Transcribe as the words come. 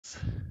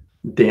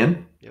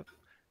Dan? Yep.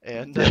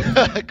 And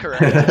Yep.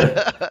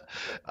 correct.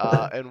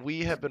 And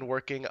we have been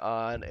working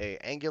on a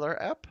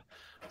Angular app.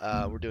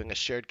 We're doing a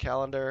shared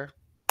calendar,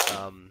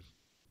 um,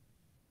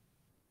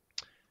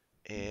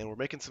 and we're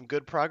making some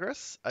good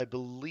progress. I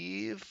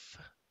believe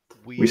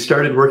We we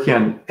started working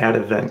on add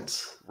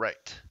events.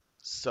 right.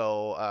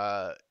 So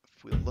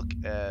if we look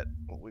at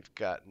what we've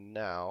got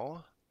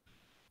now,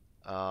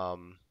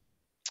 um,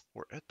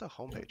 we're at the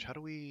homepage. How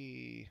do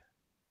we?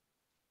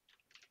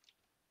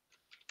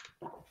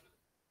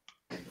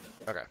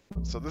 Okay,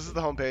 so this is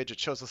the homepage. It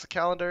shows us a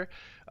calendar.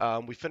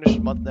 We finished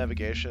month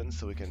navigation,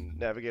 so we can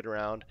navigate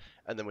around.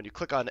 And then when you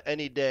click on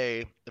any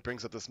day, it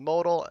brings up this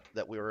modal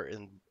that we were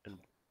in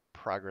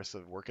progress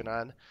of working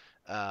on,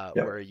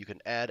 where Yep. you can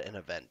add an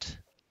event.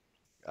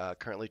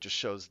 Currently, it just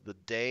shows the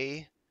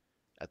day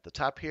at the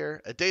top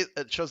here. A day.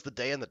 It shows the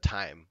day and the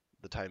time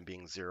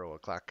being 0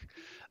 o'clock.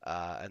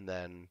 And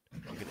then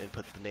you can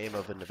input the name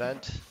of an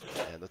event,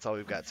 and that's all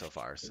we've got so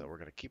far. So we're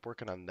gonna keep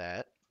working on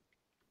that.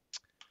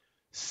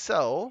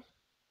 So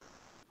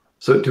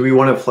So do we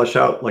want to flesh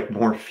out like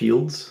more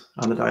fields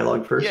on the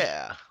dialog first?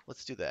 yeah,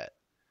 let's do that.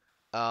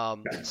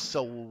 Okay.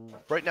 So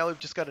right now we've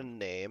just got a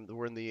name.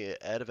 We're in the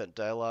add event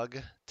dialog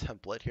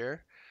template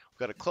here. We've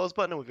got a close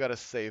button and we've got a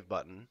save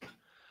button.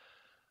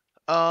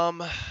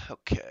 Um,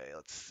 okay,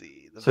 let's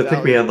see. The So I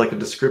think we value. had like a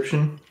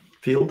description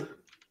field.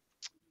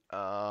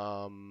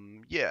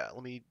 Yeah,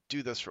 let me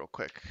do this real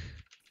quick.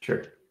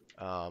 Sure.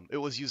 It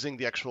was using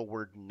the actual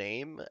word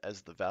name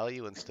as the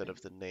value instead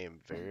of the name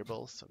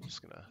variable, so I'm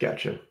just gonna,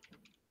 Gotcha.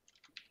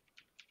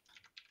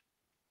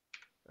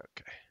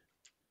 okay.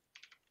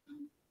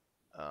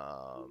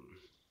 Um,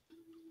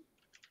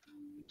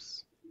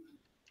 oops.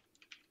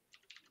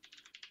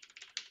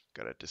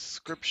 Got a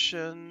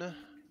description.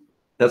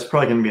 That's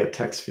probably going to be a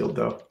text field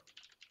though.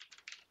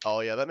 Oh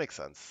yeah, that makes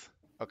sense.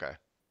 Okay.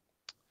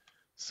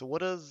 So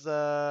what does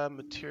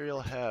material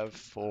have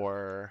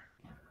for?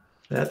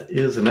 That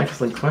is an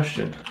excellent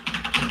question.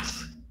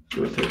 Let's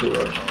go take a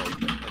look. Oh, we've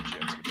got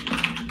NGX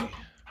material.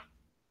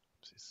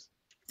 Oopsies.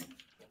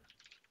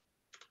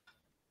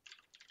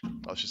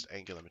 Oh, it's just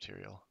Angular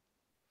material.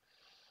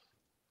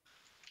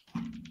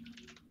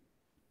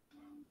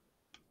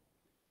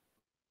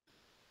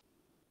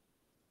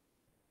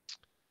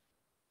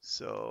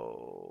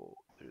 So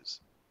there's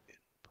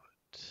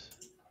input.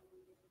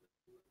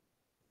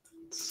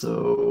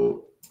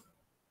 So,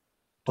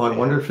 Do I we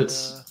wonder have? if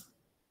it's,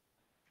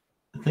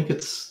 I think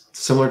it's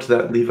similar to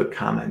that leave a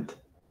comment.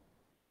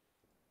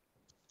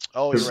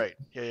 Oh, you're 'Cause- right.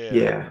 Yeah, yeah, yeah.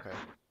 yeah. Okay.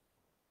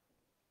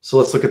 So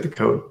let's look at the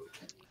code.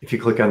 If you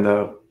click on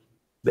the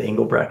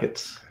angle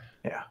brackets. Okay.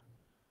 Yeah.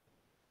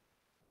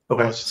 Oh,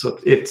 Okay. So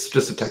it's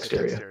just a just a text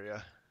text area.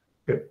 area.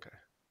 Good. Okay.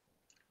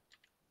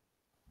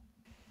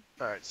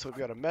 All right. So we've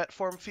got a met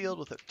form field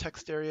with a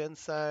text area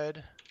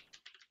inside.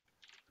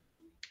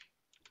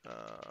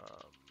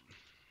 Um,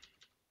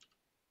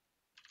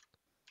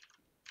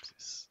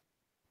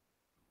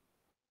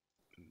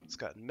 it's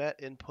got met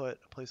input,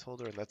 a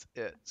placeholder, and that's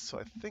it. So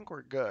I think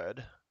we're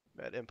good.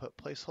 Met input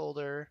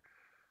placeholder.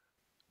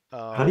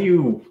 How do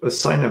you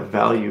assign a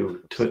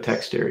value to a Oopsies.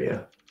 text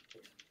area?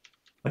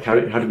 Like how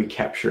do we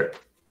capture it?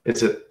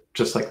 Is it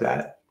just like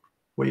that?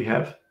 What you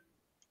have?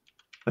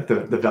 Like the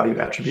value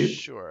attribute?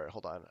 Sure.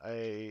 Hold on.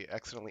 I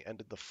accidentally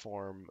ended the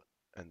form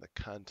and the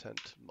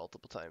content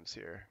multiple times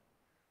here.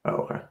 Oh,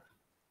 okay.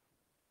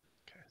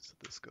 Okay, so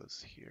this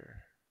goes here.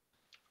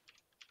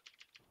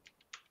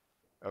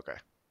 Okay.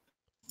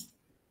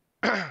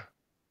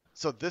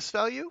 So this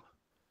value,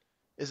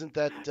 isn't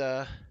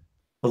that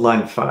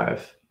Line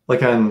 5.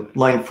 Like on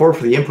line 4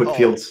 for the input oh,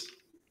 fields,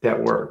 that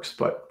works,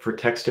 but for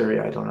text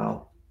area, I don't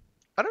know.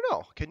 I don't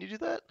know. Can you do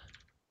that?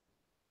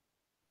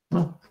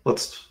 Well,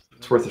 it's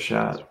worth a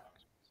shot.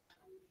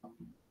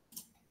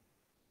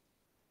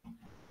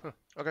 Huh.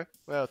 Okay.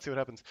 Well, let's see what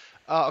happens.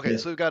 Okay, Yeah.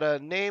 so we've got a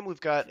name, we've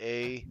got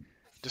a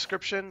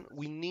description.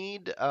 We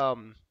need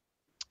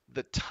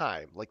the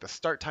time, like the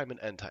start time and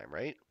end time,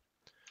 right?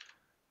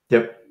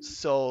 Yep.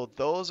 So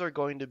those are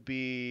going to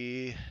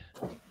be,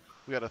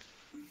 we got to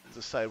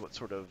decide what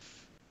sort of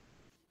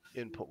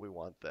input we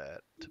want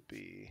that to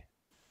be.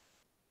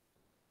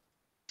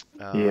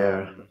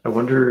 Yeah. Um, I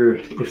wonder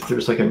if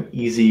there's like an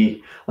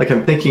easy, like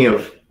I'm thinking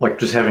of like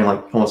just having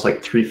like almost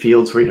like 3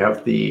 fields where you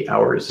have the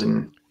hours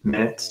and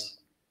minutes.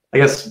 I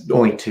guess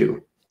only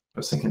 2. I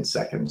was thinking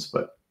seconds,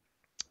 but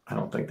I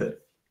don't think that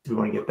we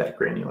want to get that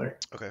granular.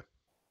 okay.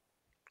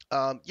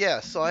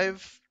 Yeah, so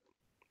I've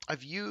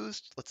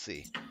used, let's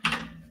see.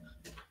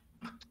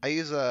 I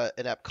use an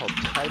app called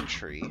Time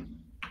Tree.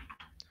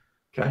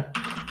 Okay.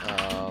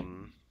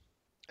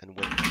 And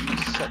when you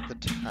set the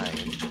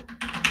time,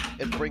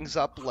 it brings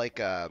up like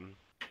a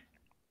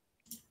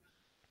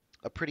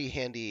pretty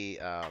handy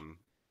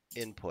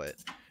input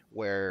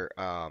where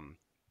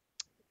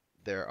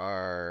there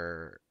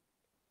are,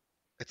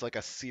 it's like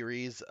a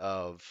series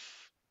of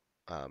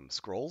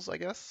scrolls, I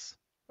guess,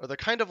 or they're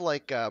kind of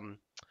like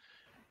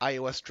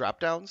iOS drop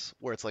downs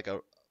where it's like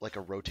a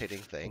rotating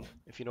thing,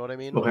 if you know what I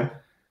mean. Okay.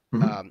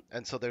 Mm-hmm.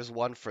 And so there's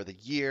one for the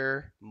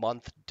year,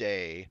 month,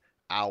 day,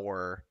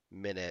 hour,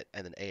 minute,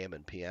 and then AM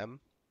and PM.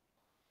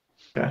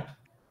 Okay.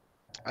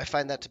 I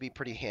find that to be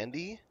pretty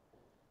handy.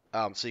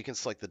 So you can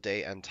select the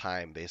day and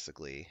time,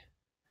 basically.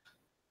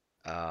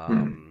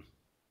 Hmm.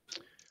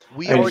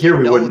 We And already here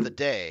we know the wouldn't.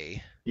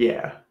 day, Yeah.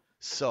 Exactly.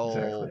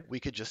 so we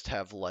could just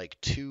have like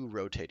 2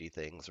 rotating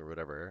things or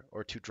whatever,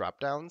 or 2 drop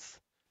downs.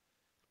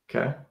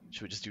 Okay.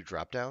 Should we just do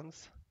drop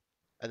downs?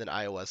 And then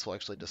iOS will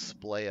actually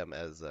display them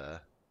as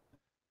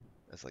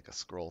like a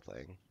scroll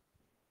thing.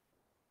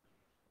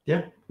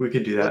 Yeah, we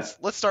could do that.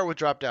 Let's start with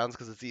drop downs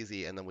because it's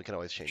easy, and then we can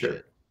always change Sure.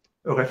 it.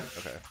 Okay.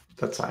 Okay.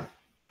 That's fine.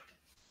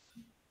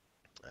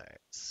 All right.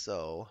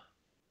 So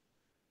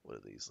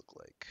what do these look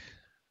like?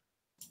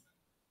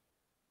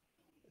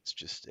 It's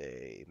just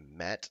a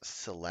mat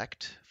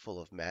select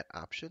full of mat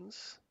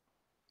options.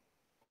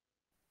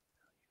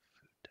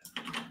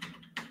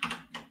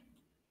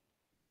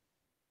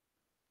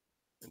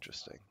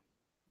 Interesting.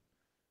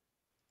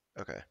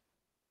 Okay.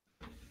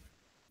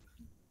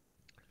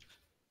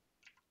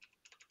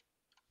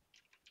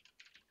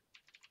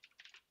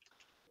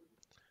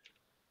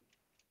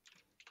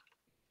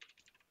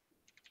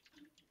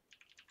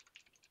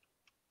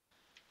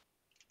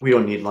 We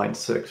don't need line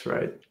 6,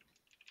 right?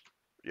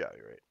 Yeah,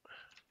 you're right.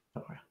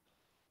 Okay.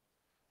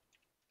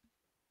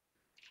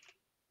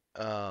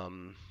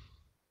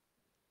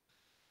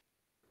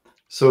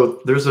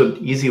 So there's an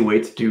easy way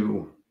to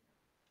do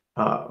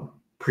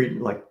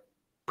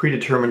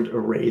predetermined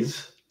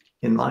arrays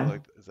inline.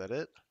 Like, is that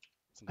it?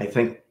 I Something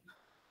think,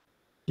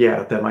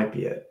 yeah, that might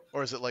be it.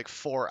 or is it like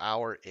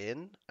 4-hour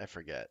in? I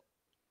forget.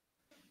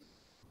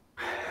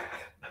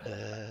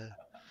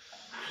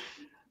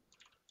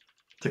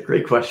 It's a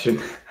great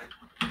question.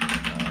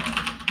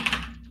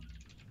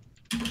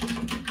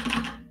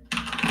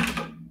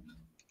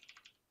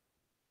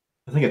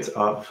 I think it's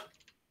of.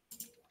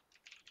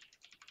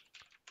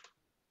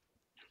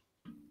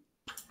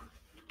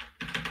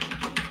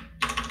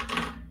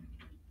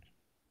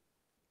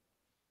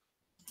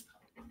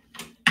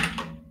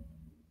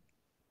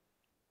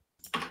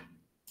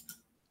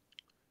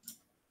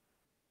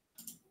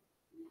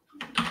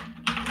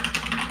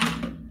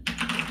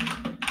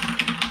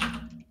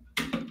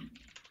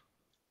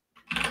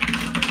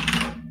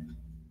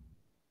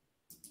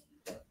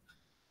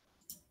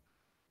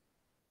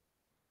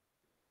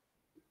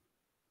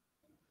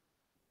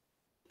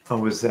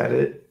 Oh, is that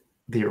it?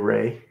 The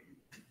array?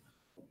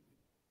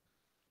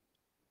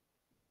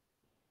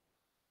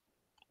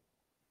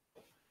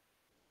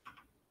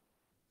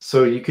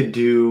 So you could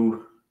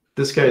do,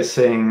 this guy's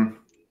saying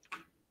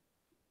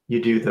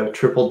you do the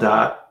triple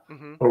dot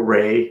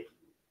array,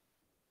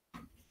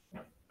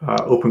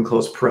 open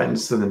close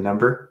parens, then the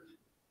number,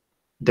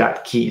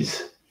 dot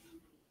keys.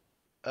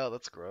 Oh,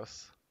 that's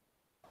gross.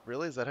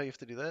 Really? Is that how you have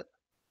to do that?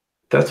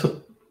 That's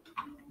what,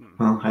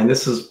 well, and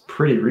this is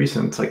pretty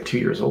recent. It's like 2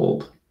 years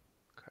old.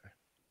 Okay.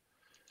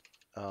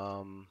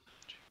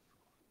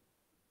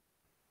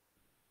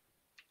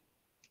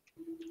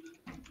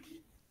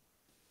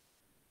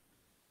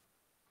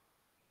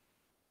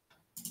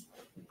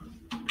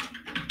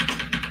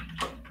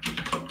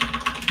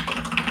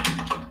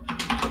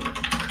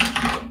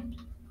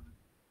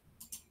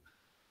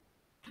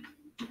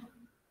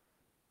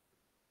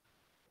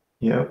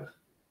 Yep.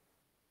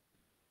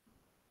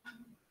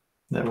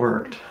 That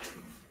worked.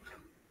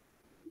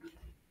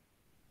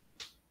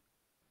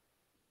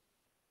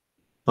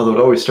 Although it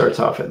always starts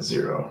off at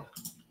 0.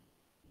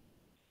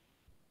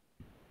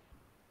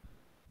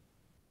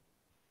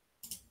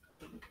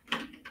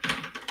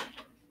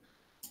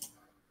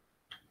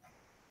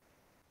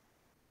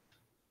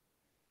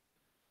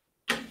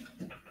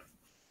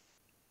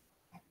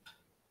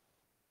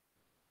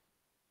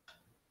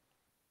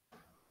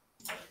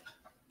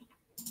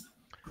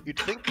 You'd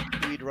think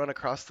we'd run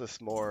across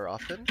this more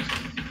often.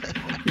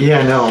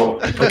 Yeah, no.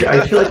 Like,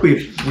 I feel like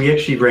we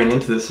actually ran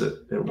into this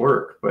at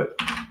work, but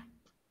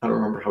I don't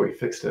remember how we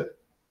fixed it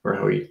or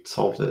how we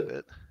solved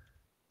it.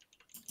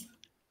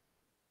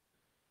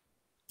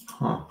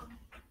 Huh.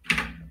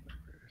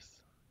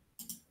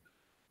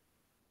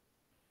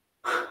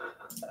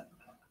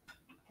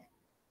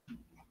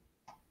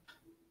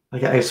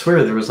 Like, I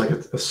swear there was like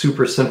a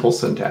super simple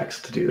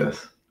syntax to do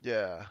this.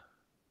 Yeah.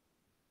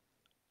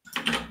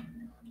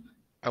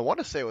 I want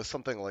to say it was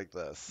something like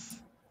this.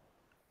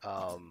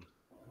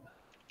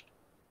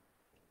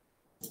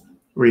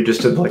 Where you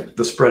just did like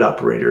the spread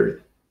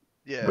operator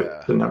with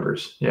Yeah. the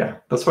numbers. Yeah,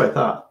 that's what I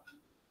thought.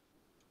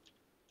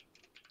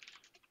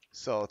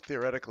 So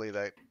theoretically,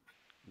 that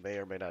may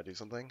or may not do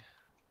something.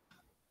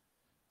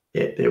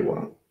 It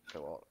won't.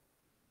 It won't.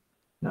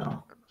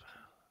 No.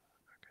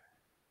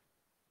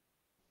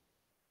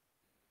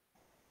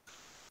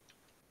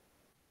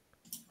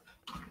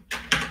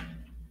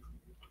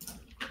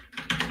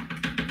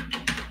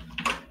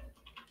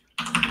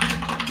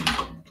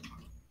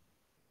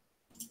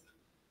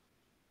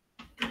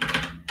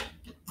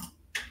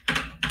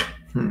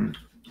 Hmm.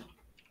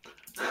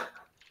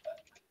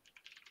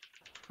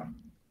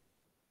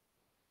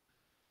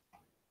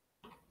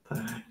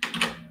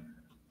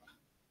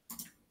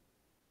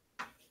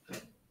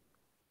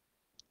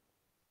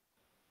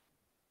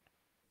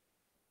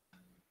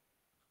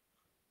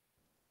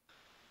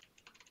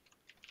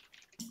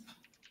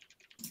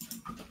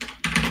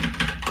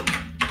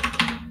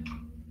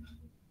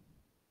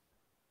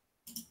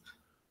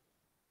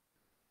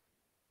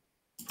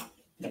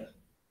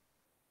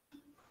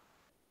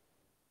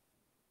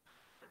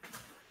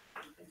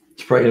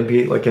 probably gonna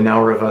be like an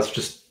hour of us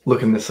just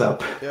looking this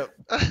up. Yep.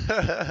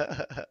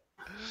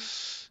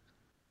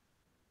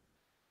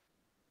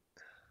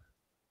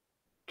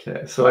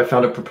 Okay, so I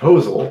found a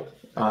proposal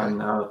Okay. on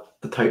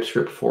the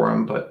TypeScript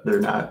forum, but they're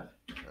not.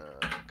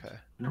 Okay.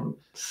 I don't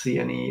see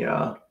any.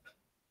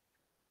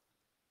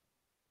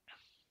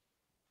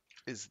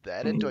 Is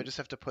that it? Do I Any just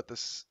have to put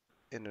this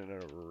in an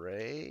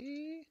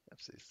array?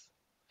 Oopsies.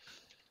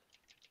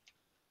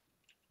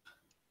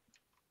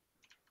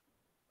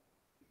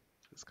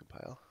 Let's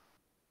compile.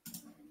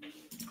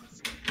 Let's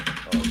see.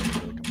 Oh, it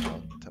doesn't really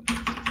compile.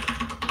 Templates does that.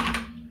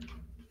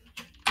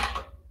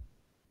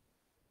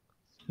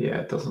 yeah,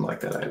 it doesn't like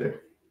that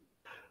either.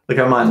 Like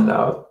I'm on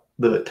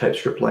the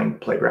TypeScript Lang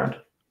playground.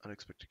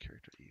 Unexpected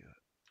character EU.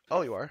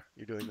 Oh, you are?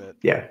 You're doing that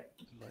Yeah.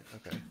 inline?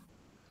 Okay.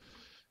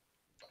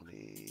 Let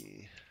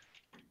me.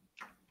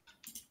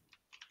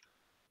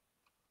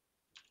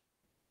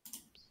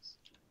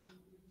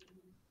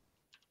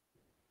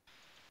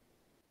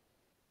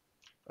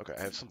 Okay,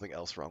 I have something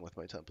else wrong with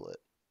my template.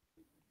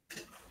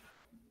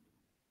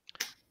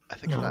 I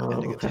think I'm not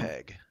ending a Okay.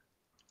 tag.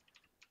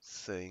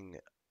 It's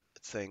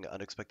saying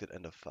unexpected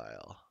end of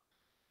file.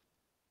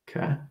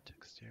 Okay.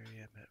 Text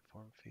area, met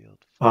form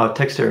field.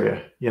 Text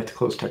area. You have to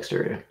close text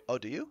area. Oh,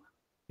 do you?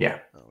 Yeah.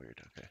 Oh,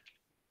 weird. Okay.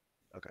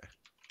 Okay.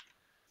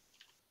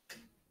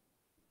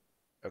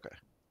 Okay.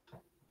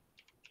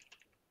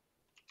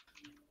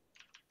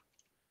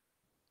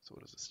 So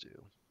what does this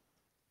do?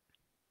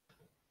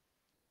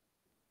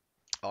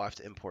 Oh, I have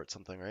to import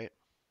something, right?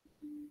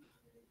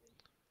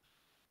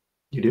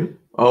 You do?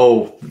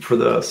 Oh, for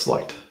the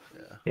select.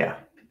 Yeah. Yeah.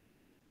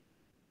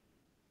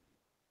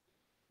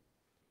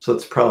 So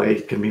it's probably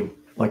going to be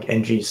like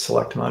ng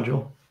select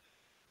module.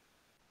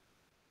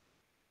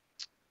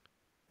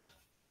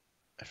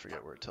 I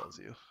forget where it tells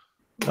you.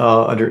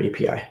 Under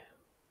API. Okay.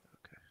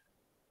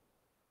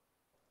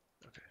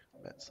 Okay.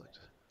 Met select.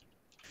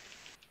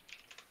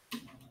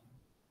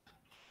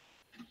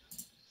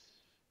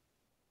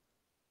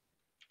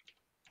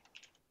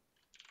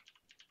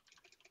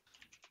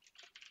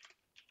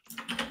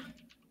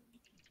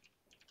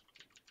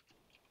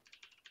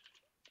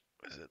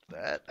 Is it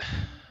that?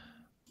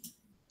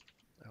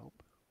 I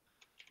hope.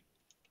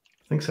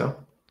 I think so.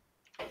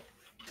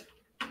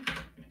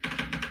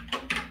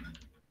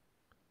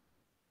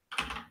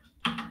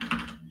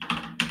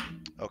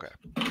 Okay.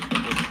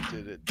 What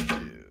did it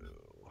do?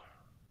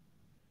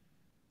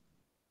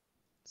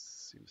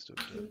 Seems to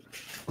have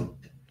done.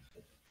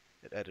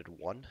 It added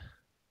 1.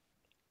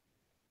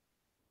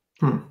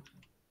 Let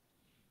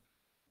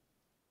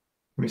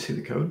me see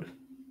the code.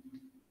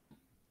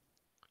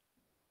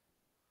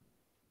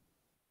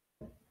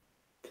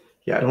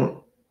 Yeah, I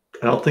don't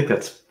think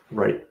that's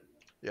right.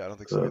 Yeah, I don't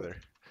think so either.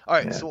 All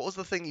right. Yeah. So what was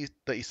the thing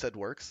that you said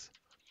works?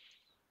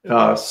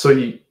 So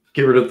you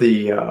get rid of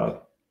the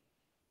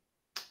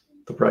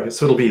bracket.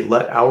 So it'll be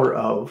let hour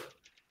of.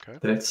 Okay.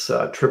 Then it's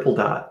triple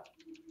dot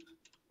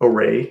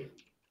array.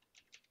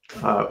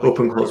 Like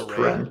Open the word close array?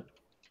 paren.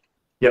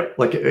 Yep,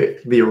 like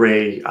the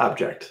array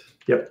object.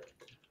 Yep.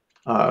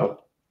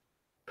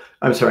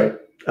 I'm sorry,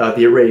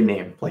 the array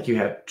name, like you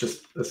had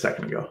just a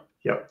second ago.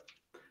 Yep.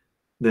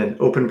 Then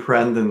open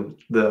paren, then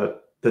the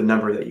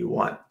number that you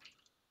want.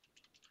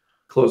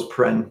 Close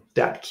paren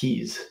dot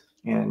keys,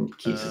 and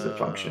keys is a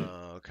function.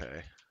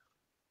 Okay.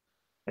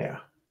 Yeah.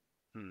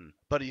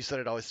 But you said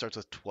it always starts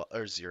with 12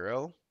 or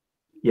 0.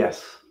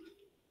 Yes.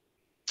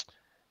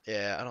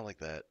 Yeah, I don't like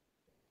that.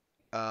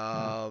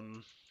 For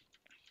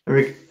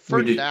We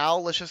just, now,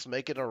 let's just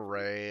make an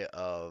array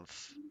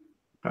of.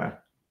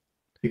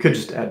 you could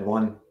just add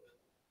 1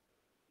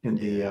 in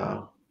the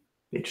Yeah.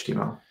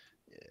 HTML.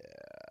 Yeah.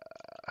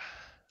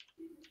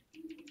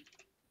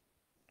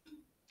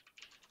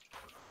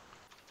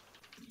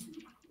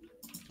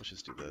 Let's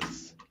just do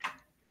this.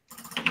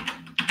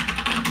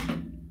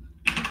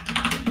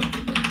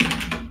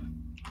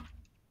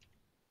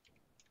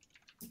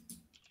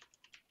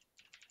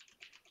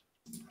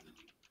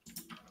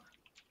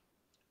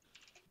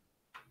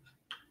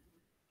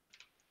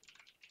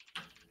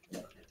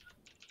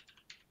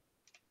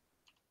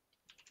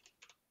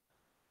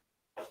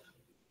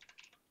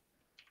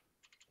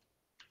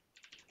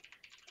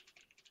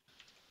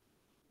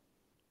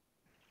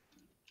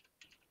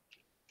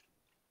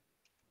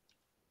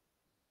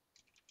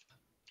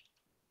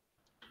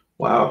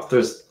 Wow,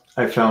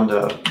 I found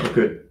a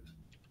good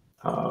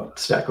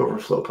Stack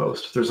Overflow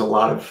post. There's a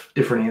lot of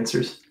different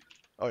answers.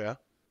 Oh yeah.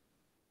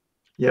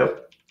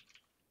 Yep.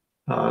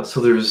 So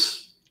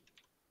there's,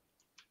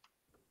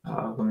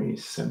 let me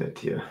send it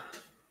to you.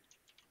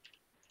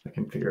 I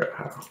can figure out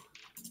how.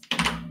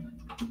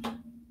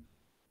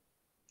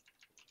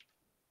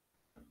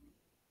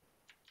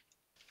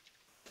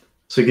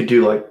 So you could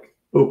do like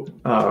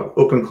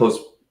open close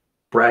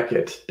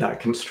bracket dot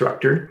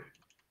constructor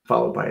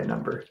followed by a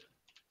number.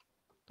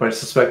 But I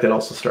suspect that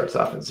also starts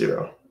off at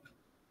 0.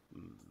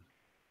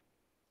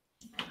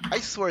 I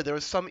swear there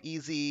was some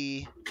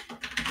easy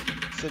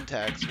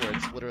syntax where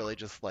it's literally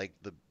just like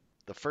the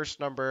first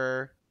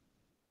number,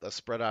 the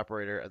spread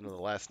operator, and then the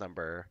last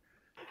number.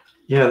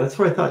 Yeah, that's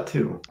what I thought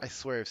too. I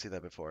swear I've seen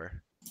that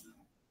before.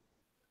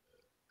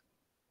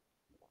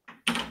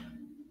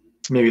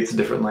 Maybe it's a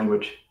different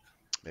language.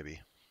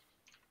 Maybe.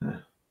 Oh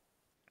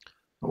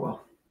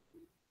well,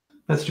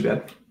 that's too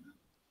bad.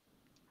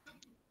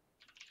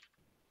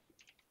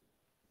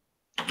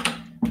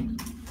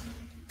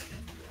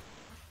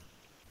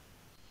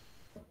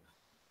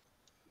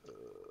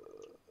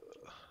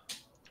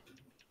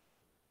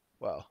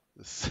 Wow.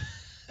 This.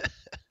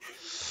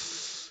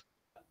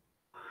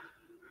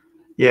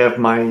 Yeah,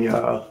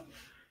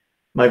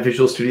 my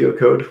Visual Studio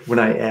Code, when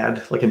I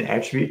add like an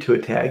attribute to a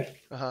tag,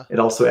 Uh-huh. it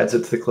also adds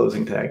it to the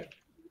closing tag.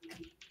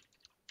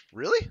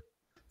 Really?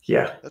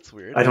 Yeah, That's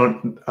weird.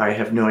 I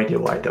have no idea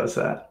why it does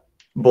that.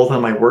 Both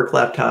on my work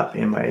laptop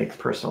and my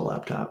personal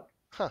laptop.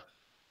 Huh.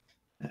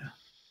 Yeah.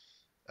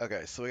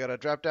 Okay, so we got a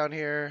drop down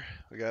here.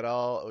 We got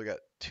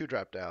two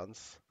drop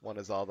downs. One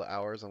is all the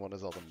hours and one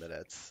is all the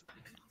minutes.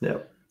 Yeah. So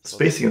let's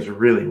Spacing is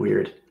really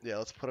weird.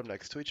 let's put them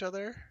next to each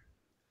other.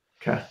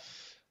 Okay.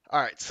 All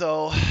right,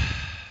 so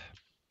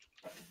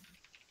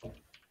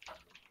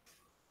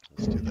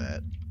let's do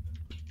that.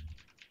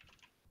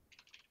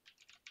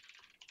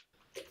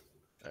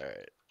 All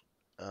right.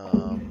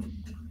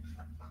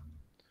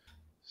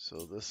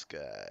 So this guy,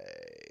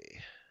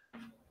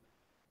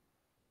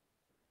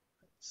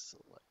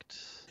 select.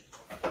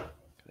 Can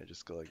I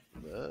just go like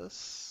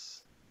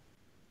this?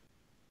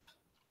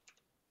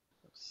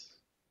 Oops.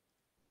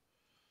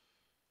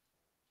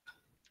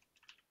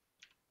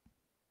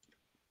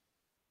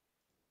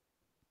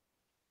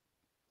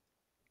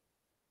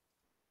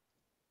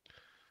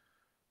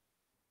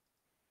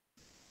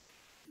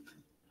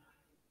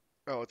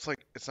 Oh, it's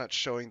like it's not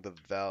showing the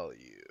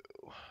value.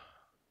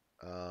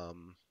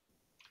 Um,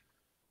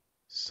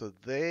 so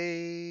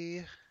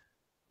the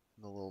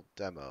little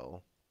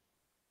demo.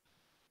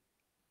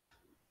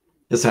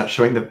 It's not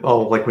showing the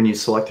like when you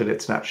select it,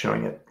 it's not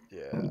showing it.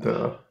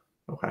 Yeah.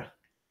 Okay.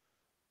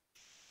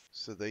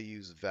 So they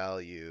use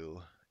value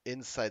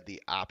inside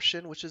the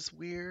option, which is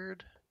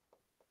weird.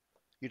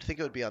 You'd think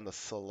it would be on the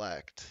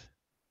select.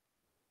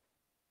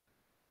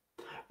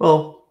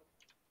 Well,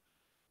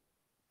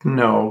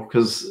 no,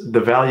 because the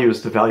value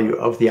is the value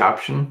of the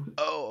option.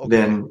 Oh, okay.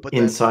 Then But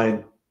then,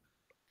 inside,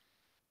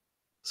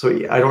 so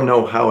I don't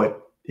know how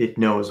it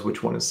knows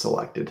which one is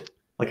selected.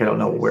 Like I don't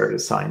know where it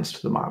assigns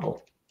to the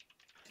model.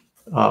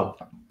 Uh,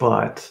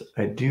 but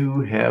I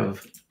do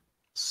have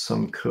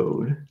some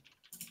code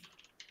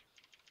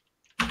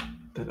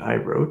that I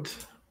wrote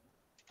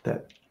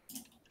that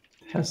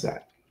has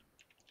that.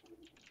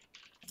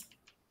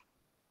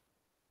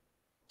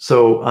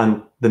 So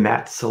on the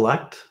mat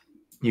select,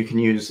 you can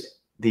use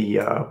the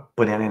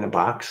banana in a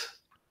box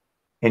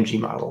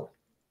ng model.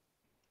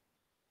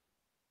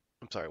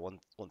 I'm sorry, one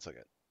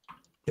second.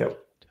 Yep.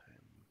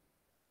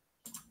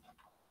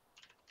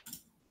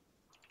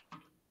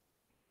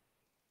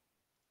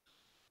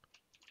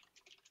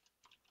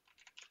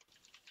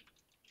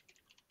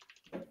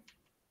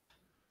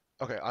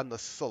 Okay, on the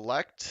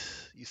select,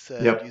 you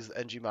said Yep. use the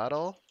ng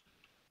model.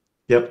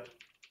 Yep.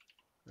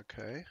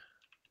 Okay.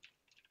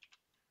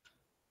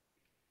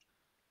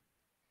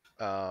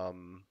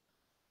 Um,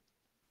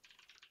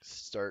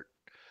 start.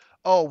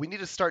 Oh, we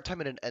need a start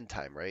time and an end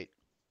time, right?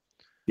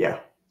 Yeah.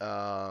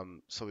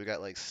 So we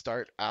got like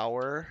start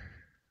hour.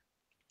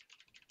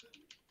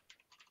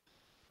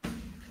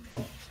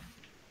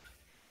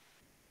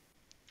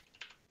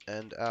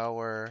 End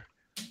hour.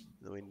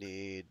 Then we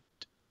need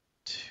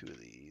two of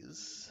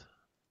these.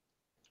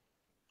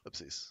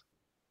 Oopsies.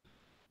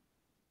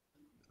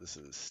 This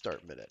is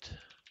start minute.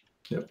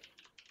 Yep.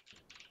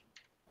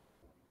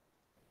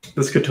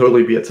 This could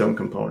totally be its own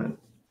component.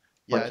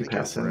 Yeah, Like I you think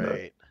you're pass in the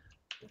right.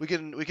 We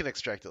can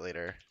extract it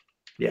later.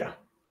 yeah.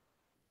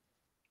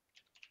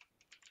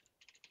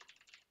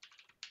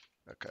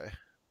 Okay.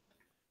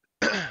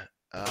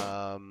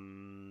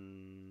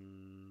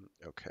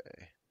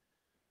 Okay.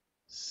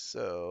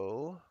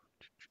 So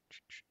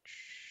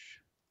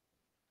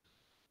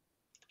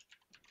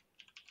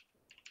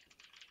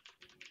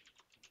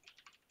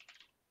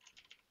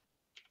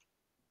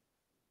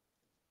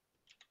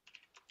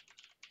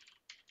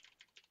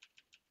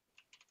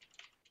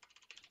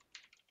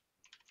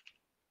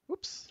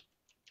whoops.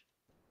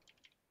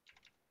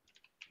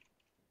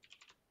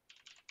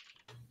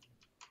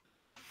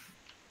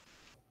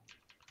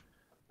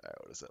 All right,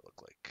 what does that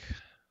look like?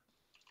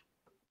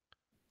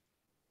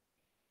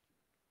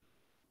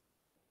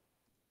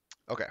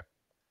 Okay.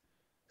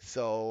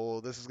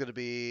 So this is going to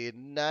be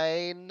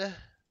 9.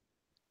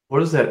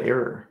 What is that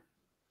error?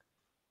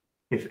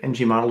 If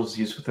ng model is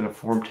used within a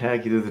form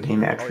tag, either the name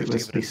Oh, you have attribute to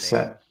give must it a be name.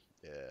 set.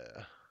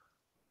 Yeah.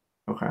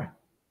 Okay.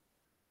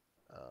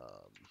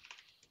 Um,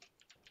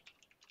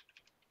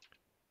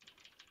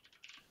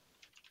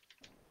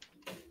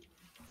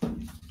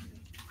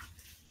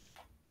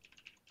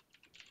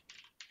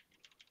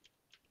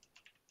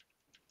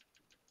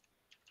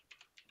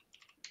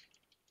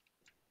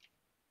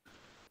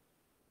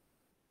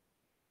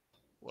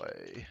 why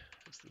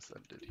is this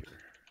ended here?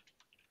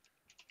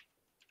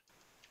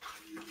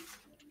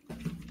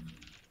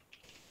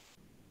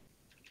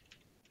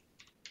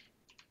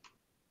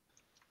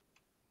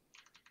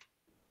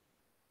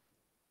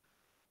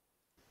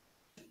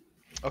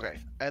 Okay,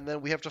 and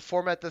then we have to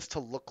format this to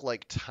look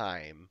like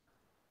time.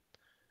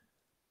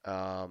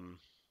 Um,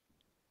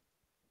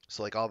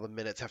 so like all the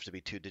minutes have to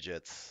be 2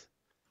 digits,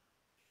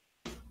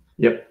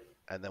 Yep.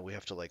 and then we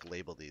have to like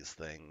label these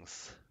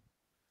things.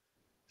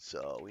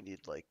 So we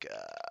need like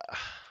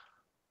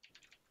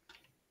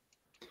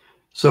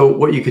So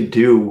what you could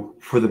do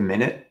for the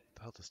minute,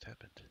 the hell just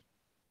happened?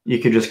 you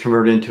could just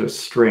convert it into a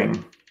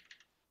string,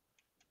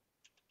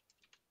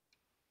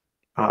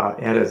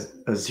 add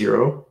a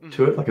zero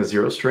to it, like a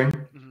zero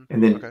string,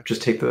 and then Okay.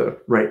 just take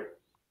the right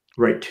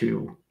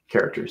two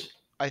characters.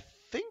 I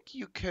think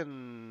you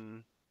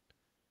can.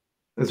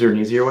 Is there an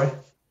easier way?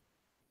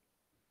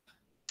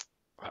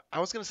 I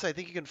was gonna say I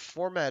think you can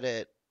format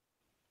it,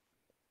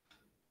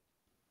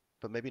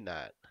 but maybe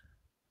not.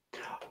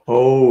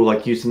 Oh,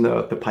 like using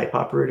the pipe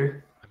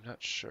operator? I'm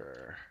not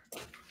sure.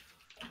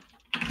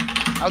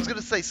 I was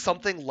gonna say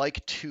something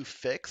like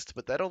toFixed,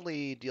 but that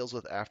only deals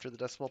with after the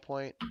decimal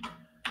point.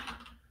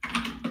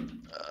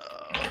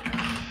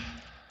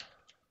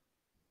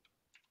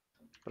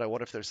 But I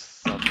wonder if there's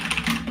some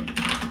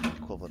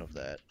equivalent of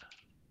that.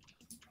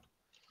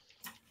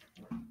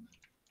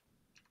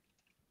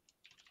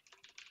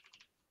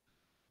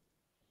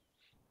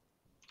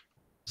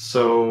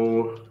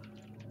 So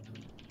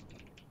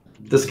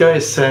this guy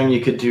is saying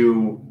you could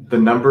do the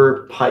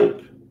number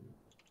pipe,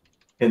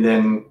 and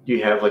then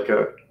you have like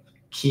a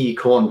key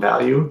colon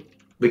value.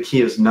 The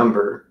key is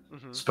number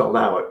spelled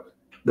out.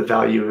 The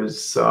value is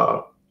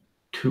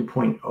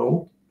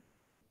 2.0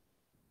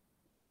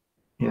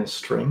 in a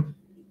string.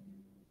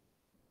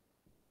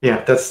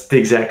 Yeah, that's the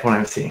exact one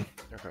I'm seeing.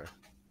 Okay.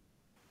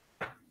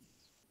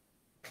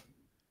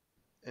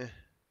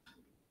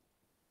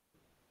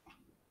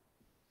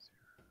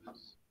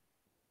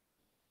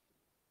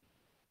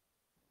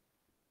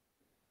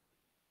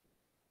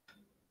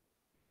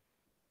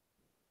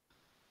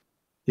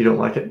 You don't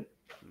like it?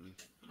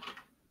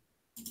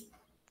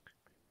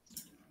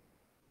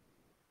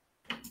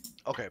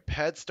 Okay,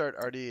 pad start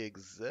already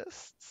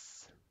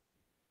exists.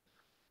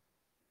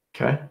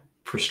 Okay,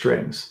 for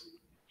strings.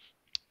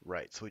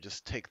 Right, so we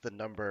just take the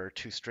number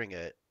to string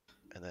it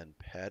and then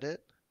pad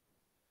it.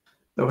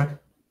 Okay,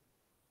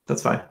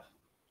 that's fine.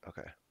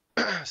 Okay.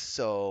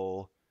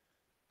 So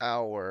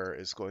hour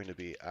is going to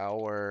be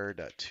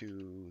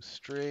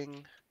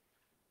hour.toString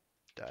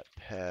dot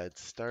pad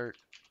start.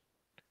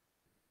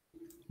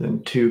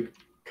 Then 2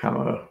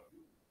 comma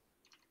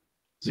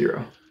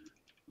 0.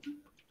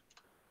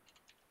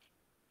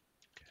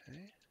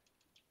 Okay.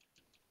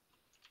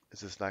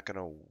 Is this not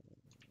gonna?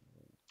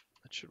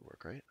 That should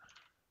work, right?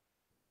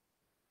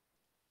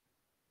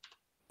 I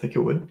think it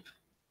would.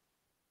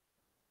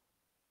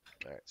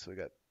 All right, so we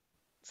got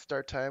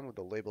start time with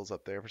the labels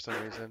up there for some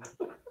reason.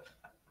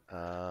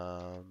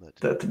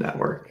 That did not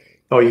work.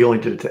 Oh, you only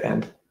did it to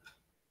end.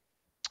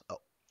 Oh,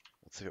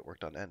 let's see if it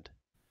worked on end.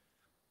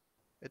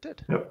 It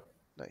did. Yep.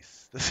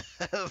 Nice. This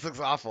looks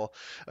awful.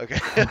 Okay.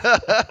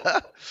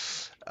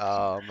 Let's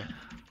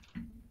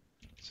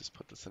just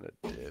put this in a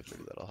div.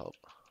 Maybe that'll help.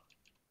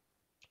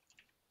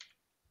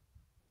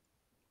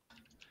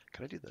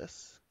 Can I do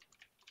this?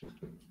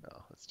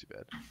 No, that's too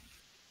bad.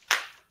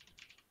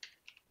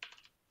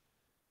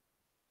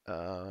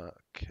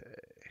 Okay.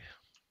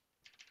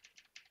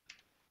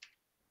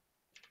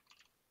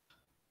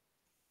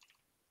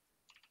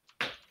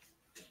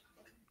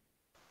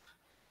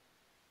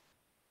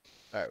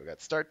 All right, we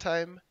got start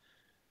time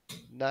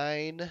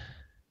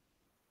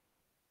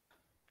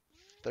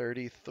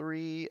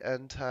 9:33,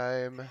 end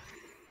time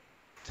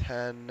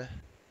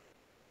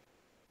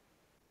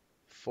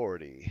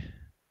 10:40.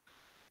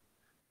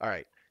 All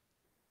right.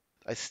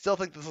 I still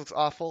think this looks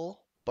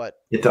awful, but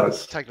It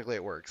does. technically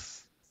it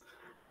works.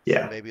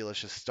 Yeah. So maybe let's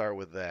just start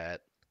with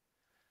that.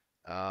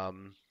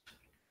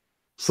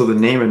 So the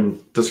name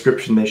and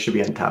description, they should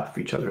be on top of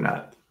each other,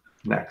 not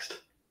next.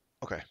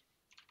 Okay.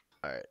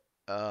 All right.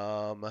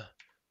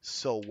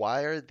 So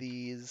why are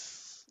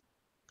these?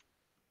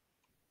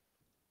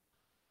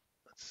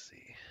 Let's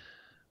see.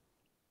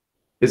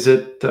 Is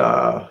it,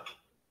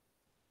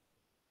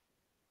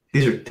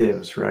 these are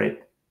divs,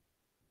 right?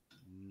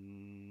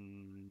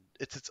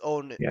 It's its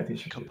own Yeah,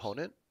 these are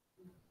component.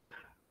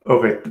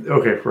 divs.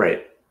 Okay,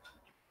 right.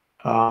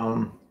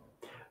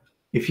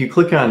 If you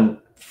click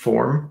on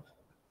form,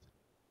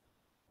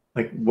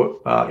 like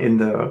what in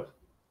the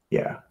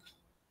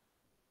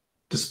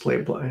display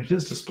block, it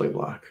is display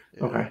block.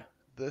 Yeah. Okay.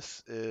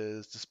 This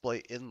is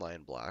display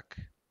inline block,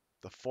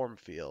 the form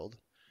field.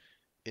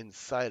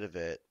 Inside of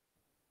it,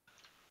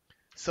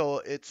 so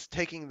it's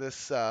taking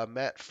this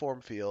mat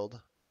form field.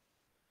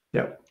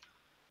 Yep.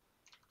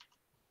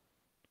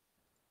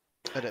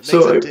 And it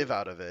makes a div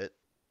out of it.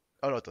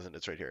 Oh no, it doesn't.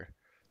 It's right here.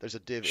 There's a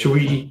div. Should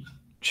we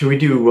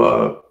do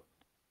a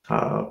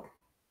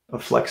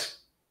flex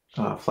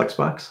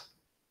box?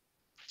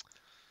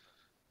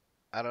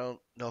 I don't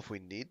know if we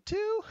need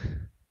to.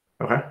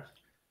 Okay.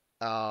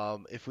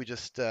 If we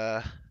just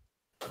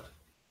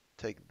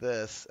take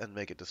this and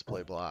make it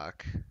display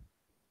block.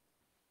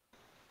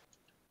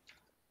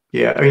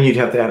 Yeah, I mean, you'd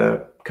have to add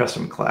a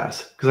custom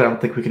class because I don't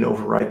think we can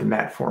override the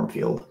mat form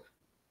field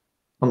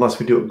unless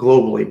we do it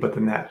globally, but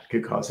then that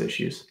could cause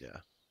issues. Yeah.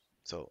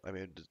 So I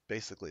mean,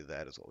 basically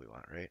that is what we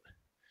want, right?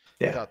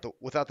 Yeah,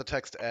 Without the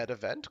text add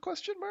event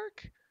question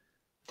mark,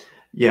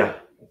 yeah,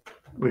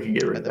 we can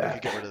get rid and of then we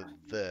could that. get rid of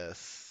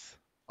this.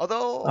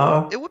 Although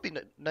Uh, it would be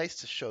nice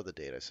to show the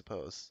date, I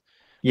suppose.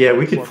 yeah,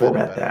 we Maybe could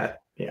format it format better.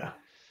 that. Yeah.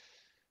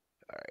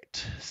 All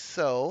right.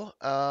 So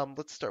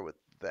let's start with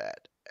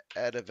that.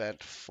 Add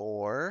event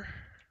for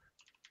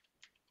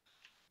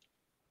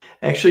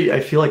Actually, I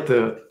feel like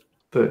the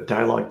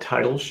dialogue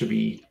title should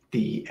be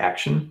the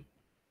action.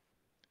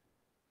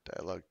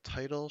 dialogue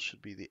title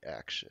should be the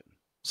action.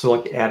 So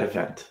like add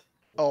event.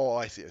 Oh,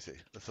 I see, I see.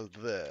 So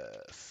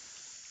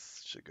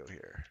this should go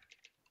here.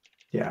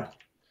 Yeah.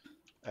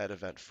 Add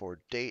event for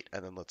date,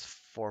 and then let's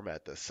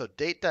format this. So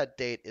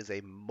date.date is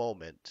a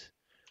moment.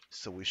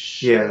 So we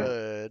Yeah.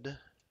 should.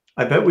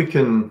 I bet we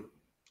can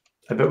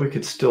I bet we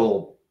could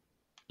still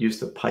use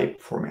the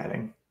pipe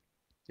formatting,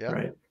 Yeah,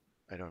 right?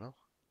 I don't know.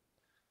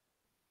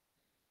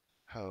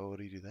 How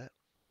do you do that?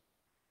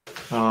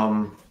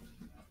 Um,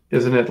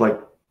 isn't it like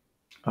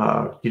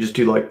you just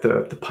do like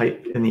the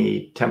pipe in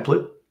the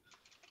template,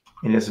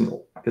 and isn't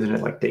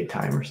it like date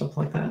time or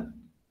something like that?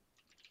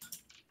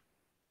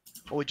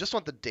 Oh, we just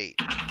want the date.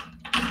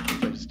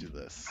 If I just do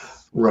this,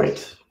 what does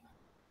this do? Right.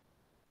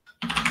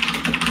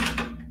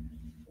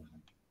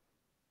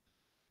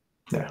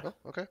 Yeah. Oh,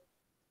 okay,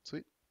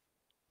 sweet.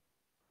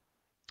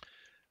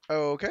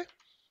 Okay.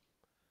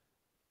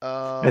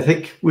 I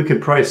think we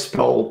could probably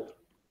spell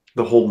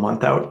the whole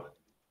month out.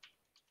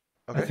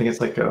 I Okay. think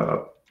it's like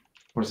a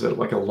what is it,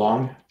 like a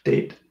long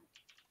date?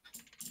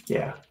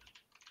 Yeah.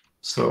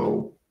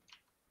 So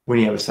when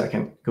you have a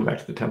second, go back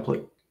to the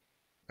template.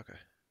 Okay.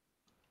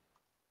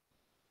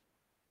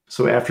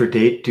 So after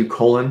date, do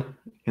colon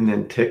and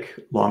then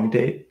tick long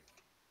date.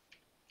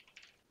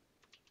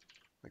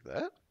 Like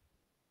that?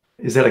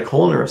 Is that a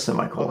colon or a Oh,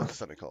 semicolon? that's a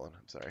semicolon.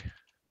 I'm sorry.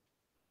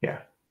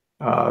 Yeah.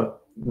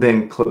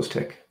 Then close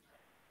tick.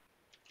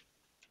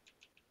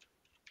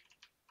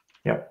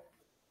 Yep.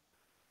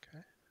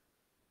 Okay.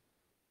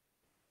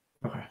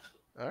 Okay.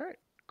 All right.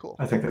 Cool.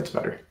 I think that's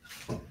better.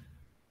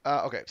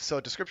 Okay. So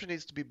description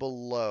needs to be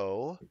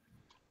below.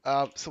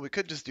 So we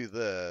could just do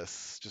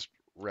this. Just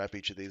wrap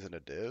each of these in a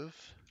div.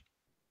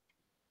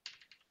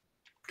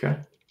 Okay.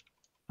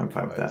 I'm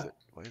fine with that.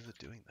 Why is it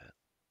doing that?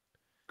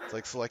 It's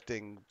like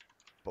selecting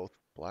both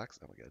blocks.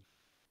 Oh my god.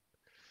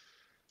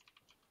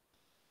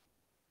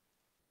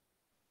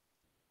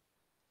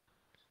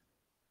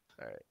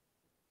 All right.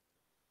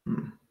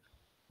 Hmm.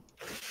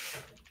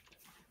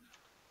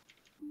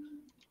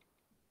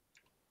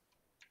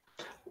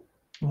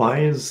 Why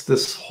is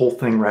this whole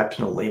thing wrapped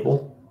in a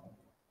label?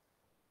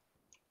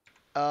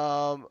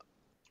 Um,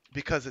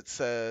 because it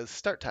says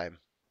start time.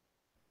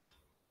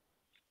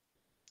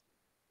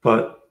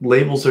 But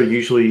labels are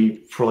usually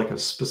for like a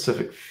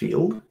specific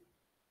field.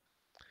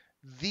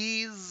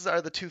 These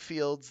are the two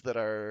fields that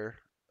are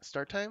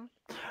start time,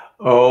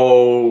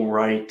 Oh,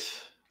 right.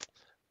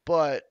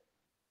 but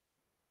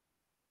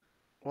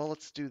well,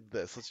 let's do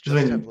this. Let's I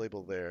just have mean,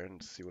 label there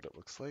and see what it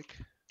looks like.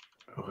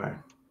 okay.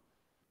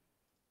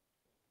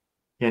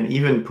 And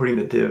even putting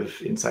the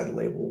div inside the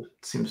label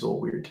seems a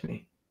little weird to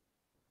me.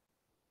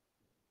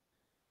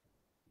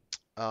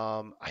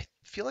 I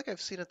feel like I've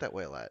seen it that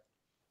way a lot.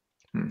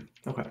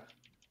 Okay.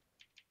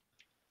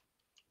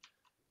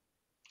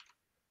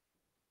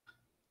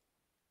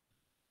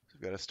 So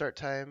we've got a start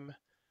time.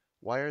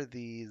 Why are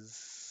these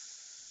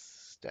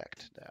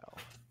stacked now?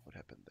 What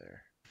happened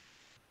there?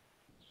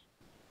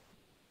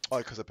 Oh,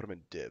 because I put them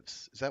in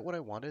divs. Is that what I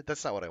wanted?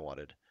 That's not what I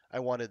wanted. I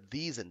wanted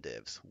these in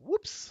divs.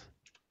 Whoops.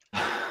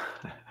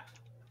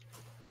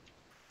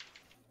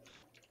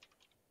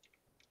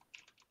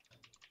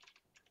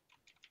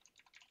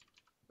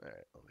 All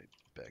right, let me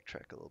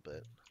backtrack a little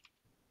bit.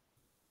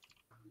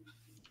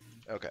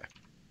 Okay,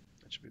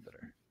 that should be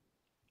better.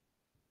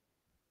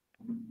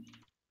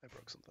 I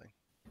broke something.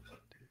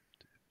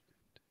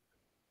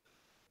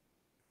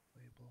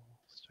 Label,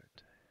 start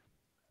time.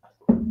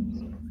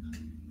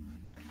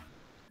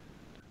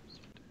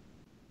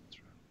 What's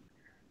wrong?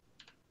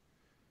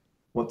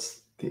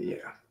 What's the yeah?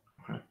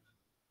 Okay.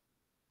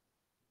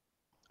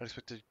 I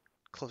expected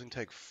closing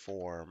tag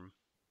form,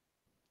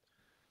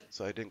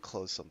 so I didn't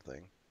close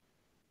something.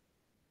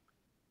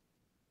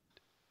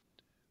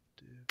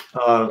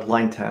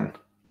 Line 10.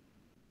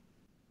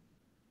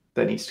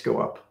 That needs to go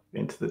up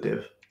into the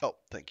div. Oh,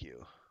 thank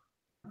you.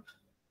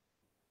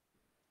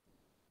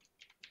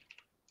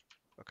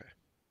 Okay.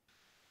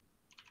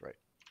 Right.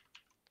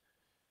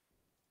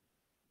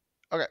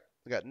 Okay.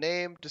 We got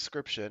name,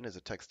 description is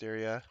a text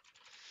area.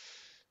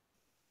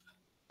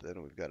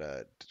 Then we've got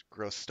a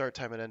gross start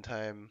time and end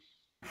time.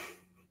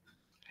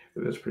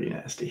 It was pretty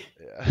nasty.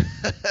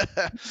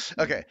 Yeah.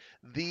 Okay.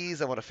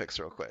 These I want to fix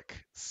real quick.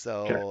 Okay.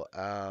 So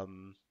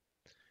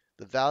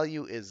the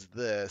value is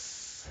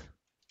this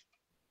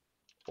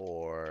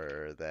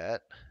or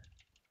that.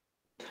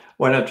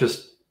 Why not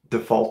just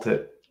default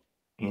it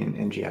in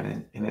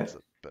ngn in That's it?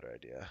 a better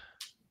idea.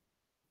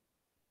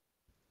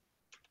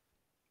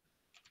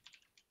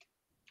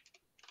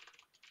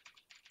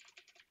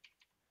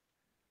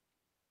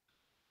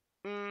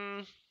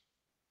 Mm,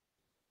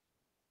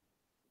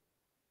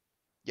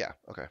 yeah.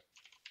 Okay.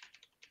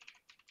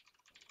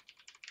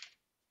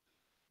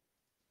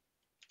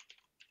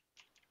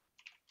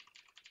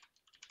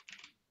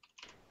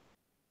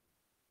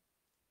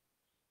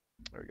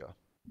 There we go.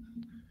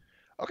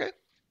 Okay.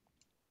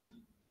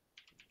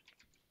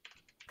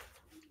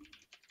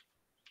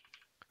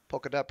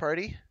 Polka dot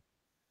party.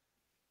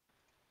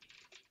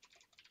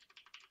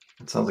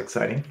 It sounds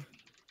exciting.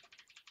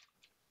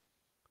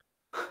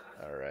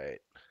 All right.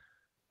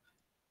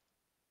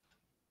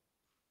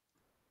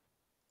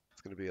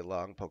 It's going to be a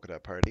long polka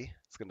dot party.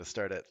 It's going to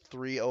start at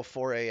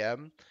 3:04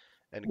 a.m.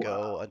 and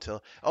go Wow.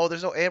 until. Oh,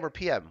 there's no AM or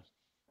PM.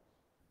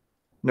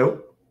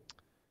 Nope.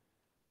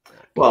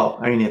 Okay. Well,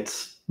 I mean,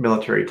 it's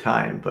military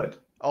time,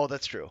 but Oh,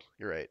 that's true.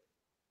 You're right.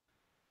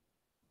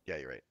 Yeah,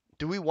 you're right.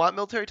 Do we want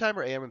military time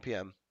or AM and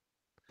PM?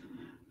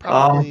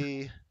 um,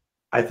 Probably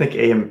I think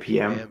AM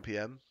PM. AM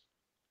PM.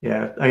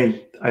 Yeah, I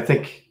mean, I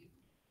think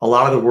a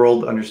lot of the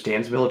world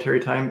understands military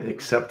time Hmm.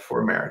 except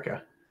for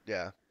America.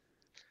 Yeah.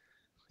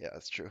 Yeah,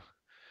 that's true.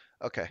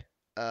 Okay.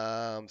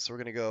 So we're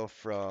gonna go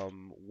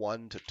from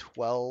 1 to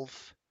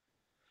 12,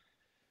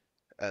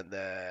 and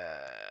then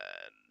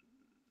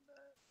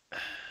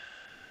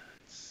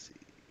let's see,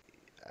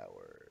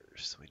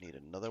 hours. We need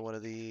another one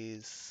of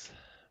these.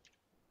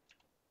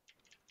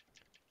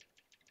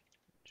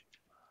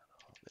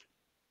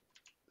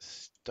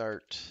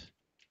 Start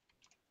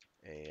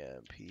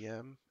AM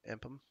PM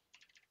ampum,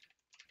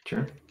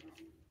 Sure.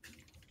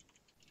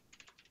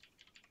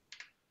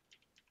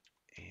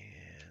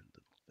 and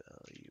the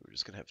value. We're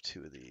just gonna have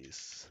two of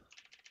these.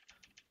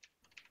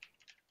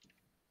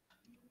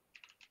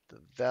 The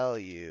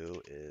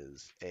value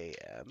is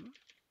AM.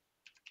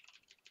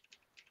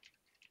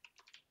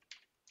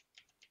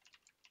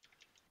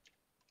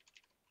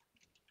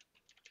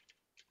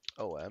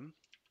 OM.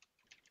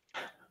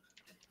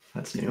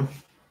 That's new.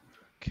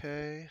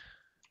 Okay.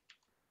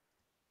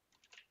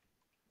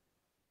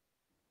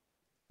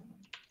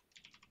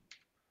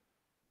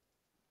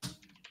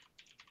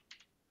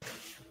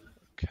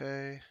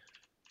 Okay.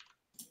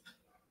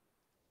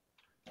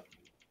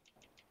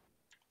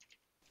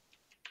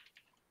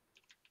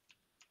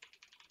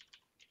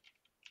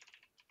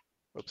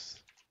 Oops.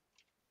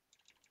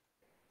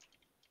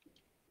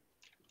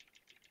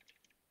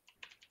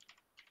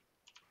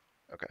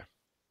 Okay.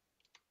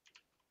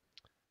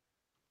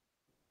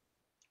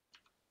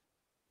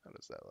 How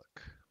does that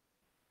look?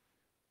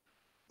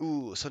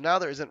 Ooh, so now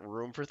there isn't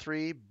room for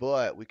three,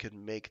 but we could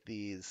make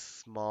these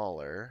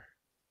smaller.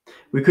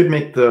 We could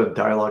make the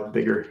dialogue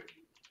bigger.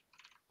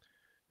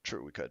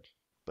 True, we could,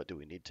 but do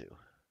we need to?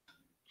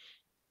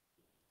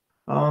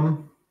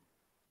 Um,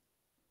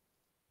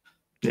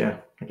 yeah,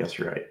 I guess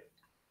you're right.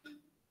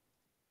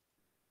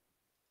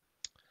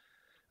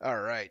 All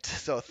right,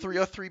 so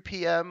 3:03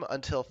 p.m.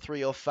 until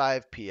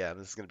 3:05 p.m.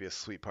 This is going to be a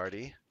sweet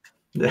party.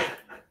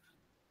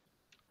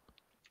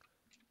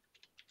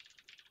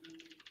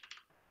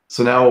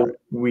 So All now right.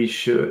 we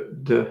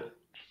should.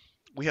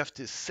 We have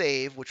to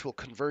save, which will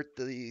convert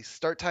the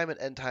start time and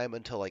end time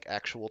until like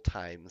actual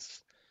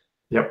times,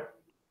 Yep.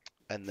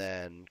 and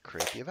then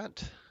create the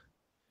event.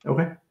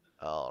 Okay.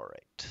 All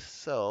right,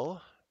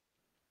 so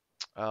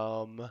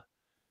um,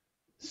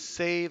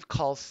 save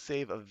calls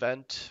save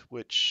event,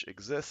 which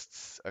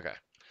exists. Okay,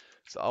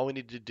 so all we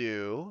need to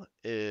do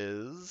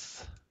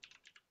is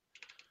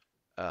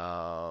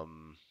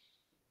um,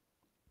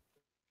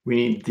 We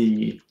need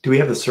the. Do we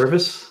have the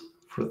service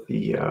for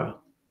the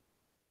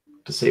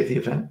to save the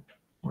event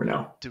or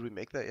no? did we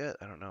make that yet?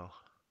 I don't know.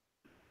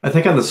 I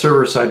think on the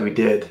server side we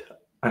did.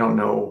 I don't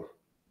know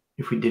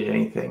if we did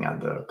anything on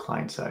the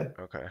client side.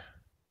 Okay.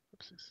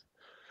 Oopsies.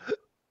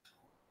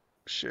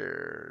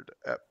 Shared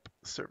app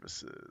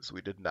services.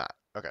 We did not.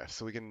 Okay,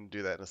 so we can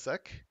do that in a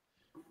sec.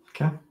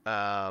 Okay.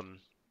 Um,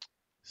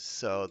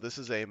 so this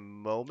is a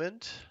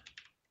moment.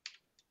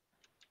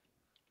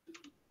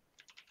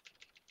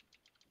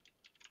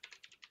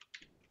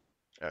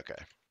 Okay.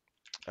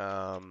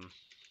 Um,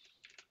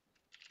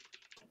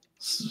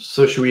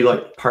 So should we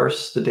like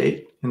parse the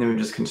date and then we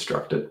just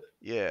construct it?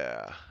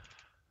 yeah.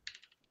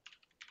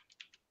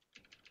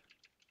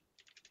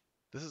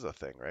 This is a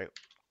thing, right?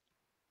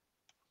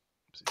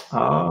 Oopsies.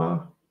 Uh,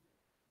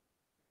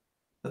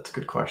 that's a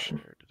good question.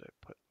 Where did I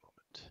put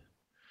moment?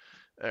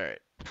 All right.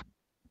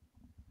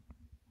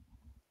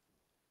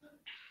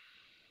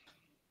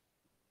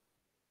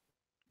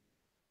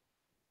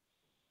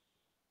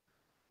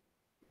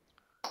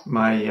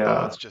 My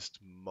Oh, it's just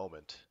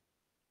moment.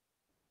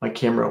 my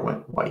camera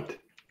went white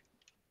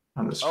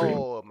on the stream.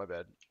 Oh, my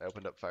bad. I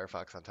opened up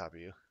Firefox on top of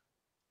you.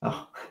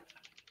 Oh,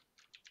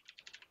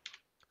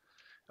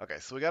 Okay,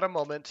 so we got a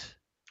moment.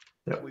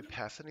 Can yep. we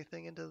pass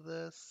anything into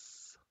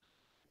this?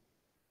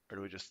 Or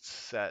do we just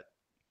set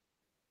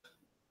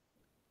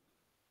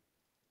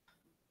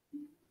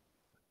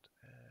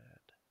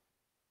add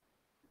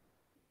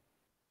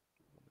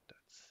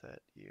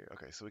set year?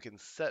 Okay, so we can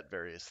set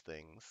various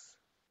things.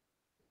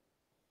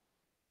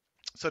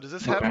 So does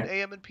this have an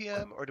Okay. AM and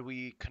PM, or do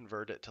we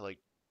convert it to like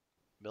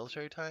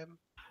military time?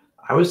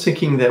 I was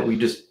thinking that we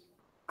just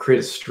create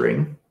a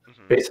string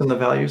Hmm. based on the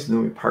values, and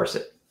then we parse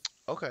it.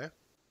 Okay.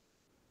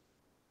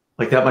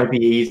 Like Okay. that might be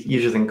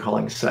easier than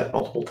calling set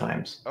multiple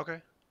times.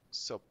 Okay.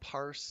 So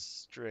parse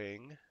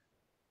string.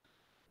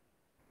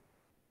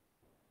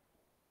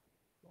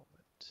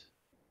 Moment.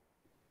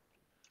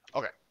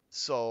 Okay.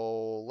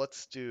 So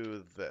let's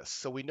do this.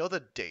 So we know the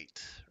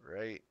date,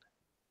 right?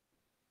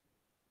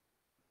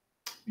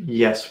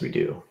 Yes, we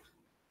do.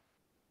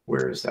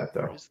 Where is that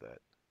Where though? is that?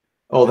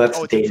 Oh, that's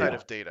It's inside data.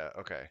 of data.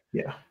 Okay.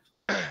 Yeah.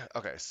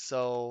 Okay.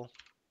 So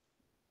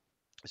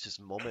it's just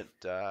moment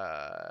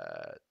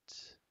dot.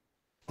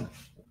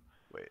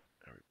 Wait.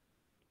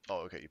 Oh,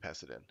 okay. You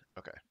pass it in.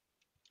 Okay.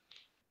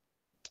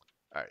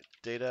 All right.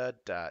 Data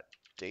dot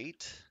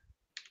date.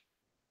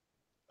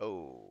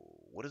 Oh,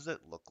 what does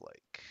that look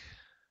like?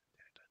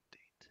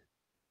 Date.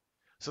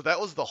 So that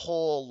was the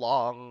whole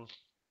long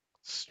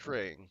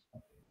string.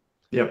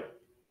 Yep.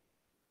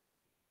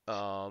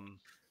 Um,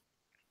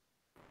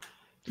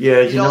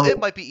 Yeah, you know, it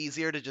might be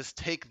easier to just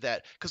take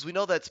that because we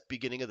know that's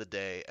beginning of the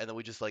day, and then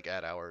we just like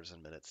add hours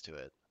and minutes to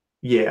it.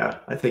 yeah,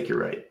 I think you're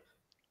right.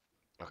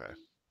 Okay.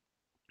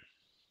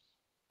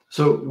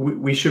 So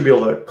we should be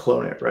able to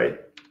clone it, right?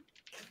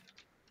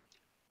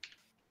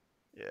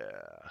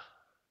 Yeah.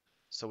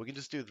 So we can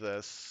just do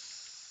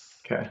this.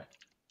 Okay.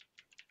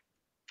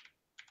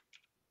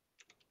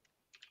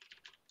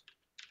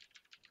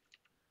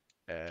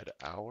 Add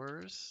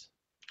hours.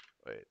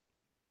 Wait.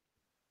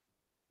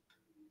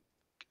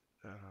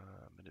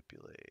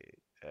 Manipulate.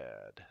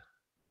 Add.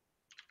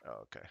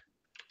 Oh, okay.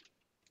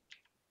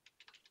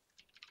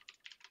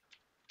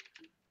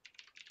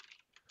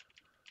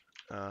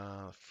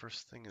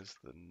 First thing is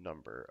the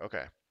number.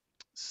 Okay.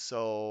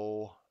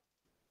 So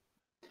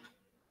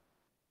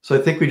So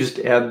I think we just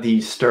add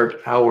the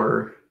start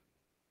hour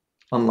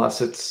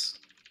unless it's,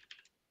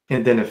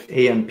 and then if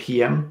AM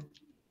PM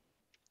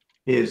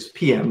is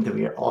PM, then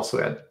we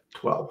also add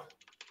 12,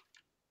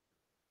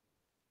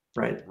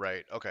 right?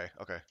 right. Okay.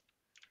 Okay.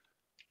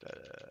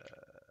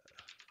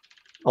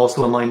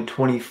 Also in line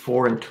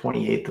 24 and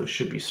 28, those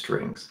should be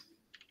strings.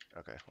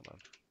 Okay. Hold on.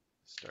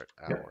 Start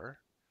Yeah. hour.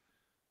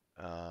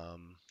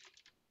 Um,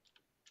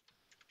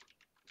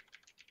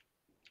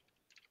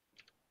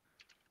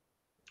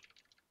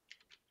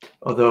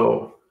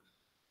 Although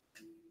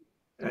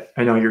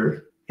I know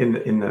you're in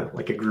the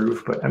like a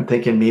groove, but I'm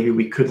thinking maybe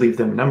we could leave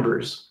them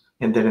numbers,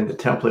 and then in the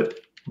template,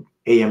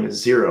 AM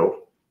is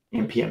 0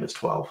 and PM is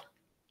 12.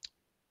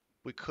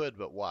 we could,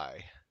 but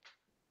why?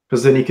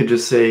 Because then you could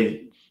just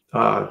say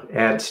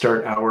add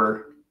start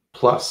hour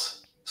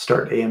plus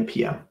start AM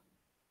PM.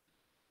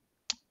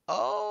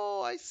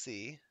 Oh, I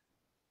see.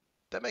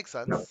 That makes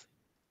Yep. sense.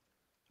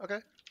 Okay.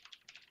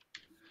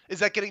 Is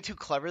that getting too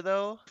clever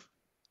though?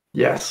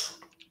 Yes,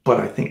 but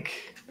I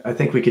think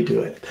we could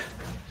do it.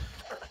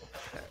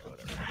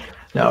 Whatever.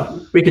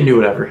 No, we can do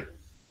whatever.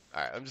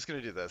 All right, I'm just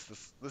gonna do this.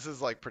 This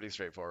is like pretty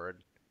straightforward.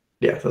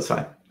 Yeah, that's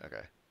fine.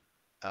 Okay.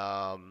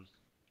 Um.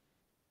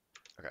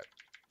 Okay.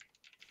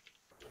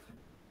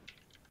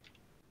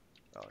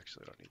 Oh,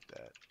 actually, I don't need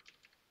that.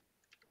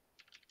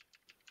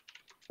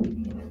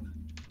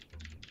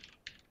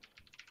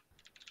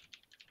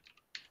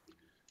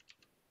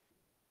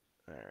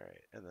 All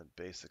right, and then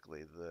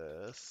basically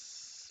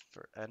this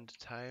for end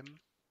time.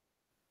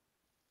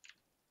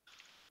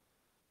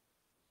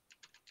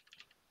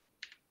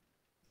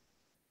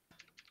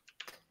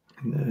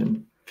 And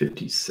then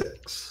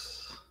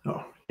 56.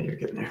 Oh, yeah, you're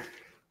getting there.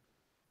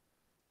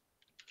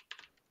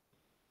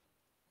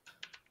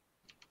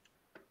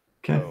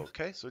 Okay.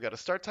 Okay, so we got a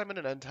start time and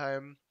an end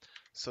time.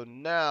 So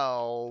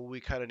now we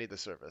kind of need the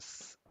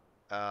service.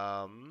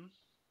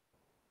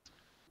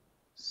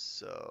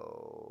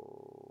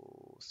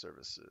 So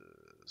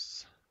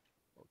services.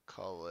 We'll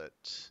call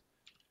it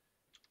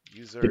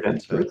user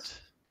Event service.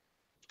 event.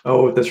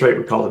 Oh, that's right.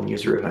 We call them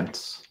user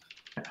events.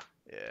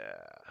 Yeah,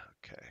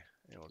 okay.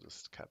 And we'll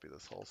just copy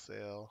this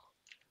wholesale.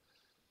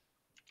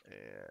 And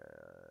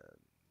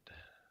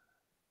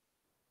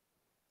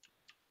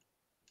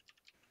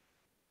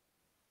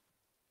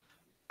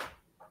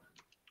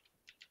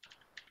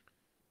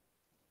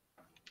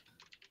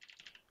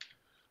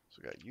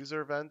so we got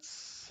user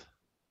events.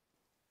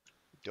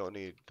 We don't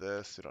need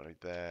this. We don't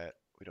need that.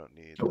 We don't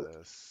need Nope.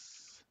 this.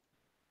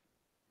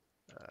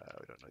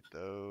 We don't need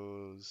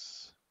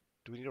those.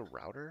 Do we need a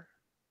router?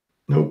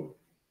 Nope.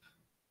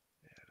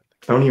 Yeah, I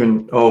don't think I don't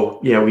even. Oh,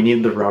 yeah. We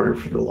need the router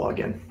for the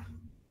login.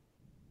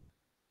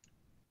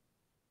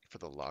 for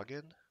the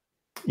login.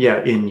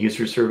 Yeah, in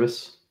user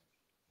service,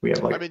 we have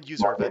I'm like in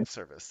user login. event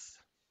service.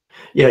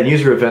 Yeah, in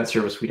user event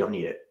service, we don't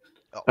need it.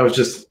 Oh, I was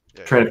just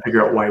yeah, trying to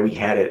figure out why we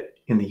had it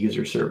in the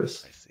user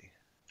service. I see.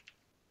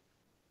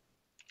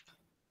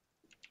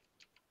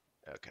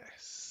 Okay,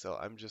 so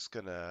I'm just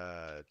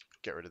gonna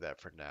get rid of that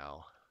for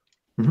now.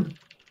 Mhm.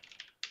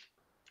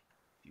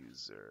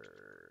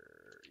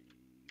 User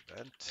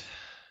event.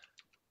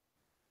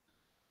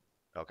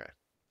 Okay,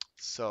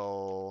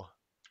 so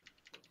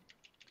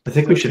I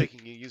think instead we of should.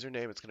 taking a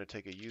username, it's gonna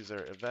take a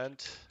user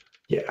event.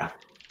 Yeah.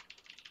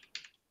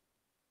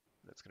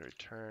 It's gonna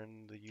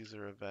return the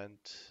user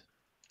event.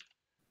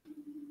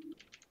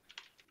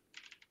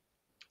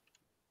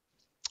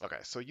 Okay,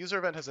 so user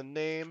event has a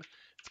name.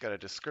 It's got a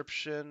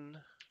description.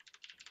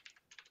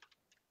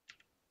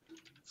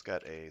 It's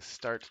got a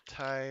start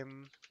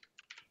time.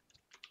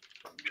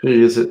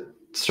 Is it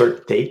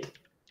start date?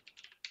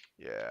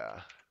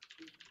 Yeah.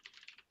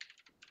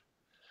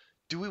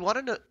 Do we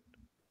want to?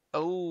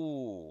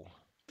 Oh.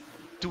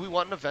 Do we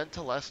want an event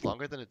to last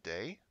longer than a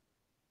day?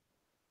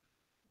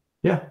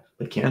 Yeah,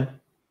 it can.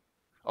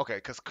 Okay,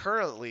 because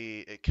currently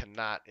it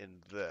cannot in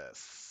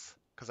this,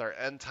 because our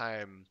end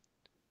time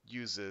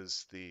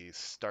uses the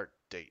start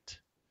date.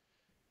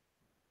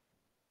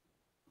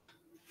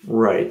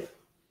 Right.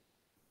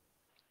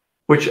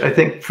 Which I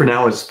think for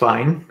now is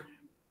fine,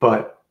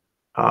 but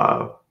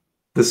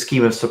the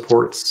schema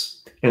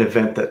supports an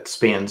event that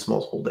spans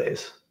multiple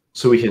days,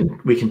 so we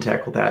can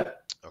tackle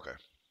that Okay,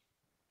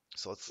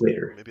 so let's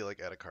later. maybe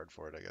like add a card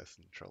for it, I guess,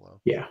 in Trello.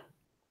 Yeah.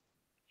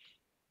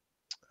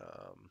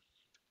 Um,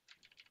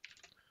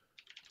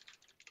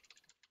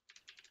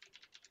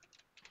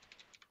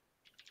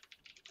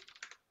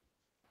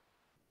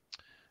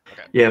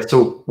 okay. Yeah.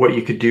 So what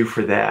you could do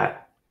for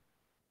that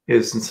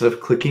is instead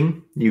of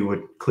clicking, you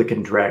would click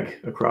and drag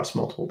across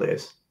multiple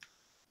days.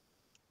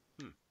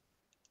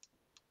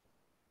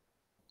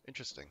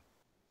 Interesting.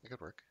 It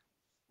could work.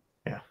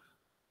 Yeah.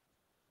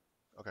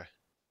 Okay.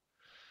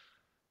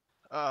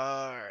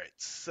 All right.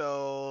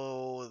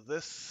 So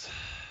this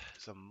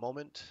is a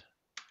moment.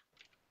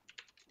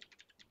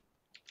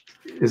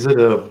 Is it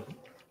going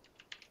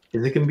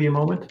to be a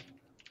moment?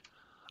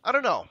 I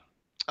don't know.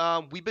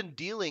 We've been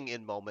dealing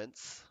in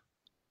moments.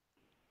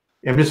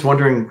 I'm just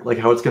wondering like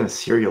how it's going to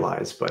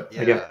serialize, but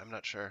I guess Yeah, I'm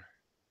not sure.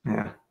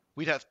 yeah.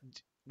 We'd have.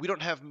 We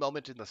don't have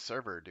moment in the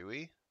server, do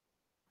we?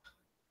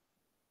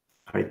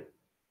 I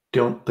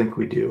don't think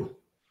we do.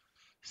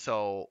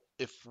 So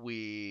if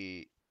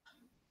we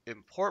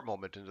import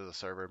moment into the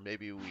server,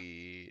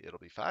 maybe it'll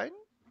be fine.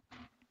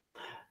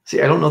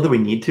 See, I don't know that we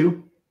need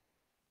to.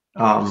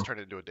 Just turn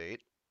it into a date.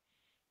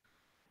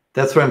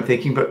 That's what I'm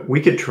thinking, but we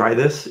could try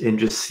this and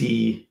just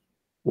see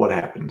what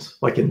happens,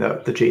 like in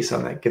the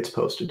JSON that gets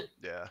posted.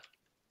 Yeah.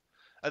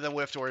 And then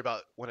we have to worry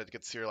about when it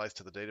gets serialized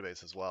to the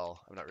database as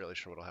well. I'm not really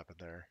sure what'll happen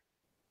there.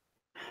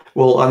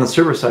 Well, on the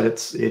server side,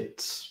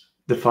 it's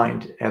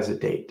defined as a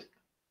date.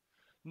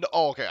 No,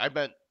 oh, okay. I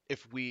meant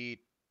if we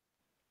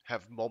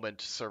have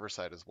moment server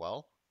side as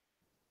well.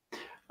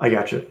 I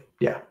gotcha.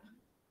 Yeah.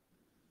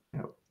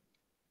 Yep.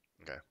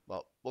 Okay.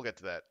 Well, we'll get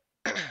to that.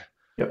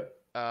 Yep.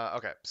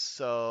 Okay.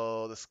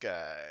 So this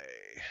guy.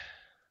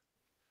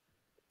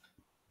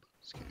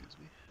 Excuse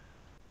me.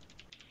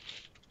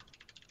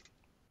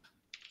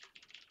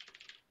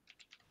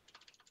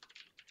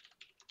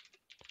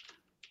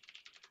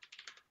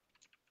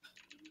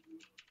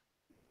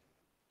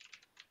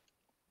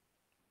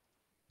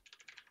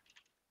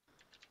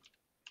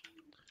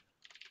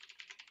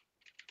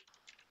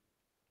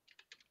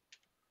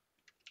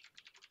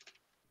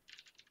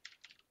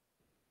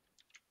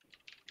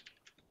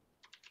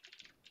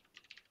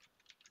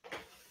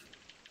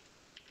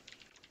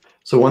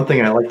 So one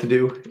thing I like to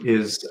do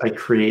is I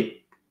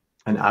create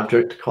an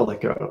object called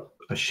like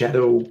a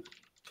shadow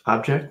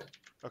object.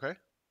 Okay.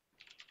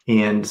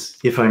 And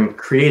if I'm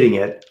creating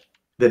it,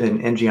 then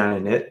in ng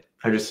on init,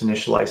 I just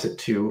initialize it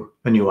to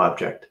a new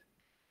object.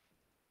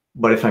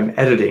 But if I'm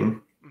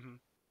editing, Mm-hmm.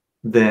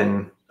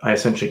 then I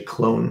essentially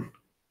clone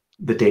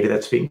the data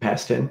that's being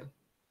passed in.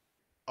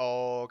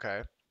 Oh,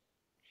 okay.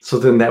 So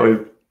then that way,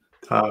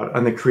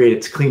 on the create,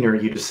 it's cleaner.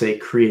 You just say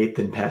create,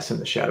 then pass in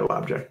the shadow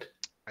object.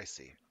 I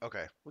see.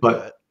 Okay. We'll do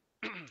But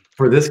that.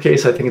 for this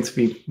case, I think it's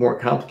be more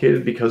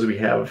complicated because we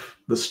have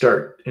the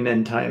start and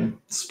end time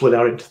split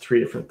out into three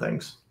different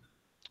things.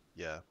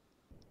 Yeah.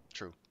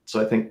 True. So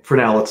I think for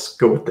now, let's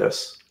go with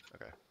this.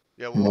 Okay.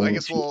 Yeah. And Well, then I we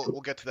guess choose.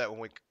 we'll get to that when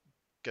we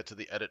get to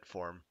the edit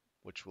form,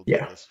 which will be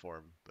Yeah. this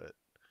form. But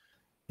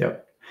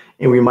Yep.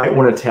 And we might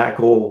want to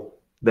tackle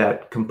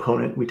that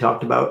component we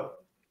talked about.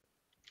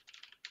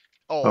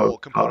 oh,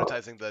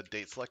 componentizing the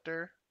date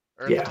selector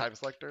or the Yeah. time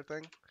selector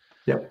thing.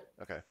 Yep.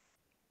 Okay.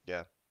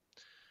 Yeah.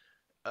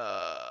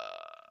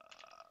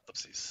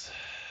 Oopsies.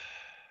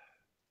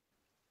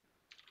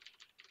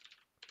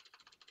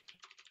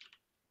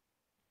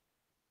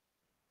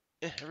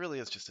 It really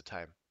is just a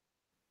time.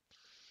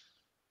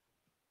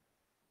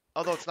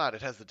 Although it's not,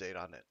 it has the date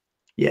on it.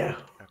 Yeah.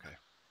 Okay.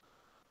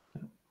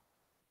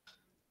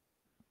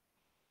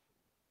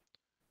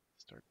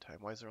 Start time.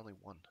 Why is there only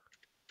one?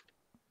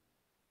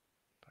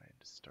 Find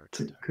start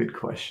It's a time. good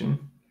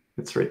question.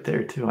 It's right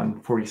there too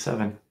on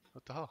 47.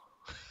 What the hell?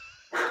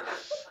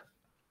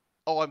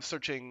 Oh, I'm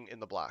searching in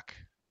the block.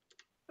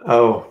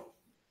 Oh.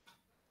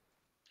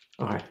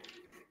 Okay.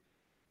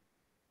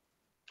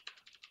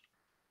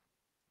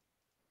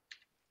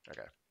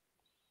 Okay.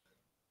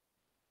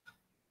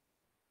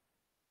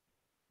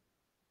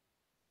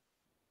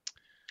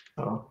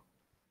 Oh.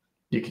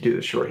 You could do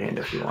the shorthand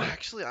if you I want.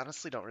 actually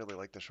honestly don't really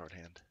like the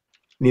shorthand.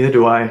 Neither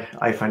do I.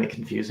 I find it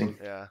confusing.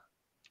 Yeah.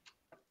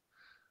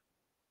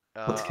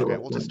 Let's kill Okay,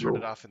 it. we'll just turn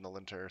it off in the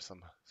linter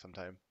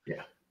sometime.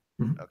 Yeah.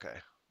 Mhm. Okay.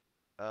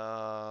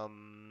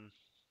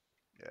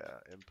 Yeah,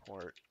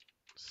 import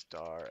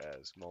Star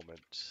as moment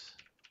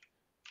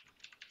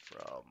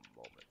from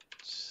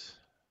moment.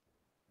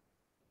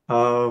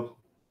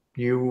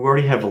 You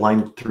already have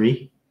line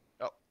 3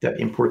 Oh, that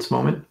imports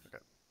moment.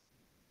 okay.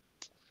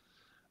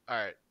 All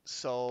right.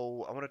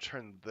 So I want to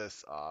turn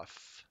this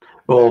off.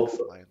 Well, Max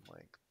line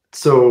length.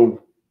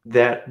 so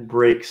that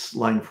breaks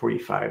line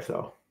 45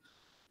 though.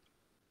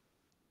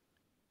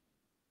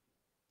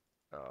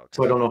 Oh,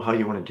 So I okay. don't know how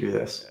you want to do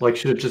this. Yeah. Like,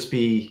 should it just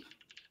be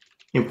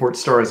import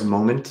star as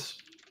moment,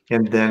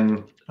 and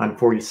then on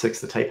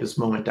 46 the type is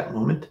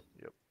moment.moment?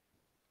 Yep.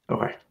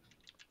 Okay.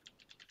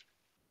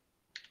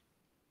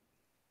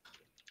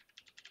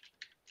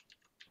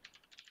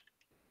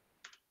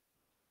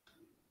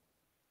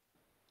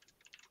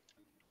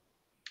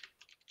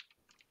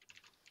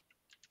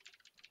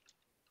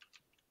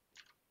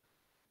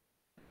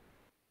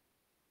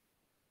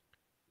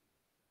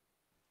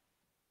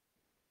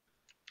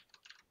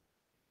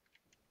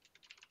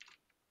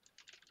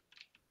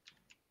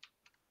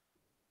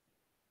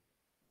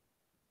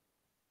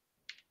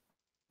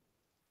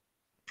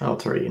 Oh,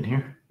 it's already in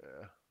here.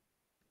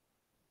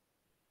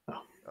 Yeah.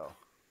 Oh. Oh.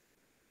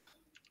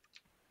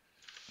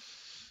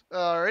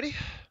 Alrighty.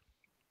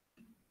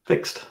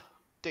 Fixed.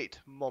 Date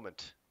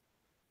moment.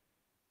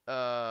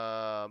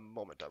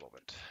 Moment.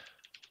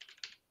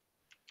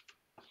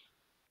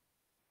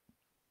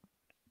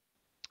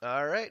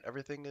 All right.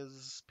 Everything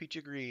is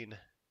peachy green.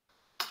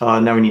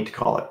 Now we need to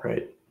call it,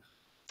 right?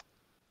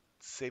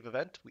 Save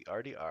event. We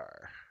already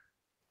are.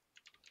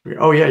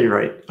 Oh yeah, you're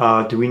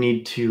right. Do we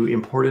need to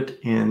import it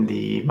in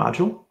the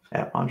module,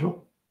 app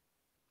module,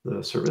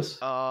 the service?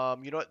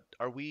 You know what?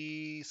 Are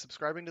we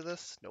subscribing to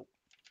this? Nope.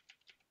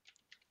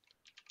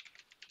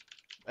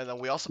 And then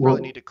we also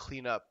probably Well, need to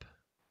clean up.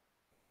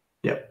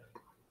 yep.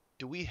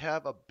 Do we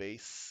have a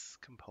base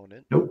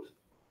component? Nope,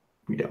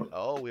 we don't.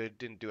 Oh, we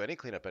didn't do any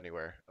cleanup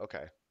anywhere.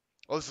 Okay.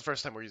 Well, this is the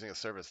first time we're using a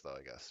service, though,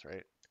 I guess,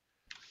 right?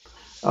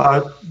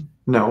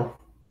 No,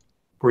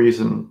 we're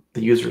using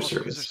the user Oh, the user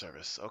service.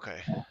 service.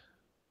 Okay.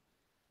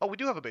 Oh, we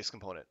do have a base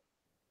component.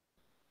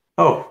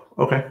 Oh,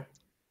 okay.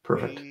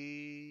 Perfect.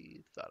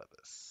 We thought of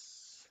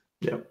this.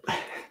 Yep.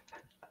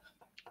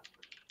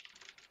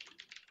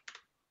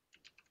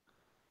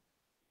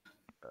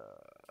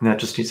 And that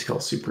just needs to call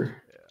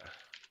super. Yeah.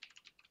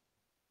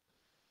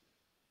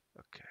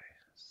 Okay.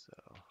 So.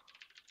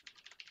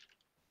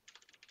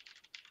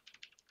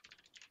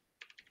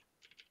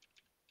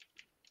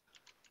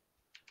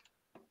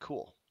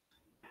 Cool.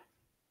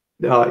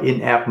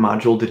 In app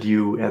module, did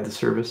you add the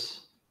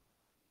service?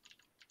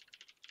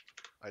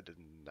 I did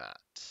not.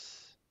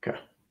 Okay.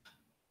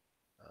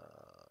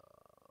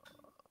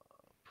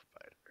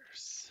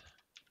 Providers.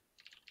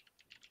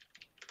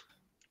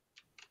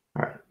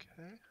 All right.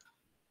 Okay.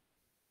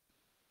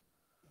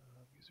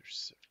 User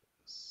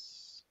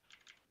service.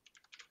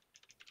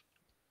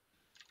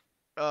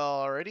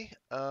 Alrighty.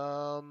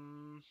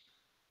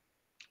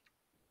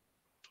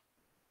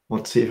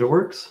 Let's see if it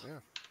works. Yeah.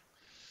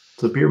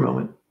 It's a beer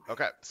moment.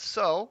 Okay.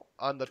 So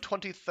on the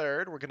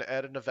 23rd, we're gonna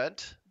add an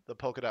event, the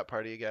polka dot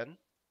party again.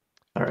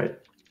 All right.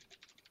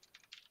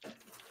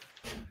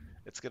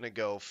 It's gonna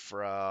go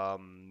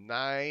from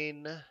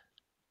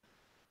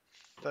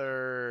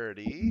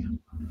 9:30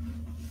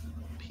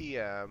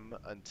 p.m.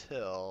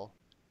 until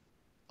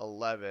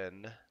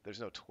 11. There's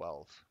no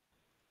 12.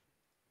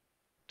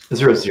 Is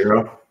there a 12.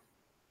 0?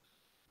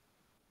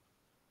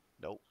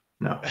 Nope.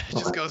 No. It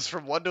just goes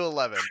from 1 to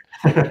 11.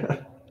 Okay.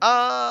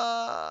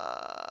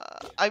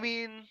 I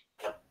mean,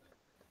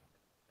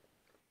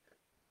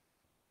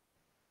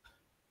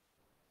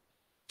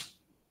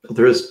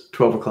 There is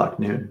 12 o'clock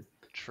noon.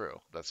 true.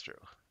 That's true.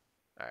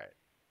 All right.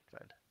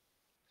 Fine.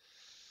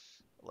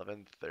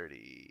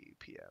 11:30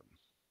 p.m.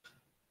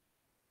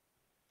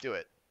 Do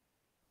it.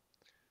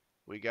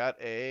 We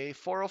got a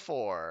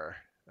 404.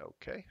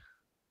 Okay.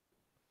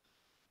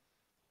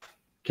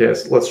 Okay,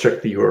 so let's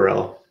check the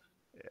URL.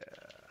 Yeah.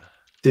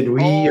 Did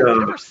we? Oh, we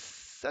never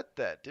set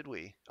that, did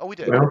we? Oh, we I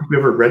did. don't think we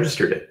ever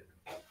registered it.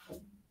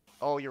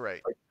 Oh, you're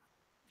right.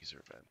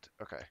 User event.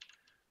 Okay.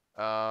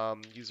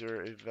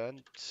 User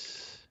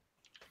event.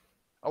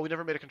 Oh, we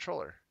never made a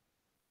controller.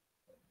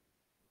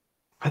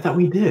 I thought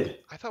we did.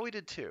 I thought we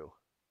did too.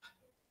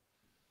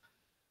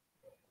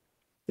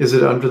 Is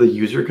it under the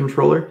user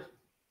controller?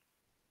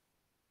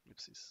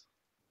 Oopsies.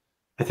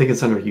 I think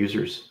it's under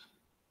users.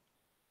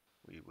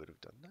 We would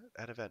have done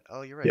that. Add event.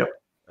 Oh, you're right. Yep.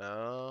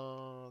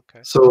 Oh,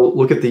 okay. So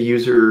look at the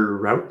user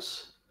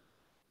routes.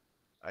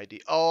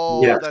 ID.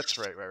 Oh, Yes. that's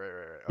right.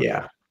 Okay.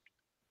 Yeah.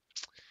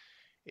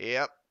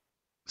 Yep.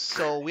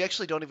 So we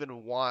actually don't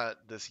even want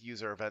this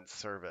user event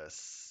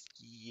service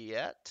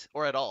yet,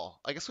 or at all.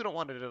 I guess we don't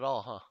want it at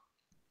all, huh?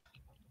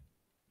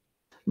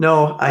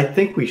 No, I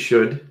think we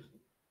should.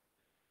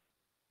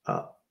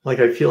 Like,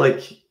 I feel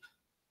like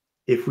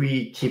if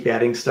we keep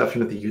adding stuff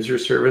into the user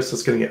service,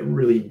 it's going to get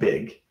really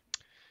big.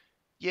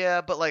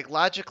 Yeah, but like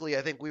logically,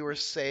 I think we were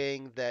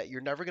saying that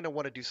you're never going to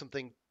want to do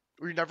something,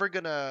 or you're never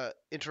going to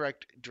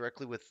interact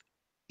directly with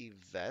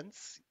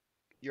events.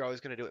 You're always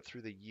going to do it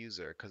through the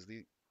user because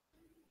the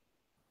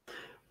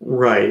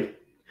Right.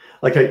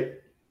 Like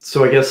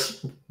So I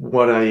guess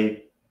what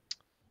I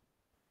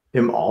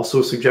am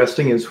also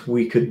suggesting is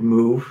we could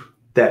move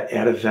that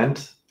add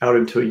event out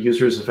into a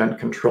user's event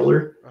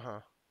controller Uh-huh.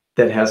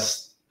 that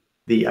has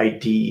the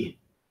ID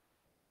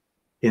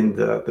in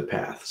the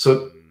path.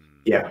 So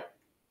Mm. yeah,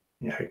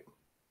 yeah,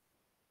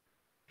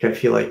 I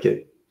feel like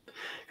it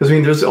because I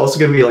mean, there's also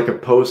going to be like a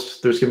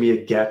post. There's going to be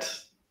a get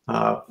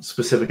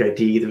specific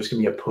ID. There's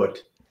going to be a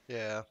put.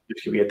 Yeah.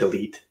 There's going to be a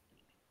delete.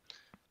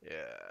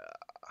 Yeah.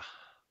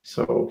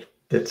 So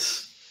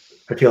it's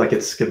I feel like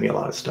it's going to be a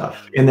lot of stuff.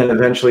 Mm. And then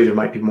eventually there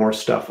might be more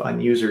stuff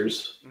on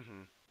users,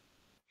 Mm-hmm.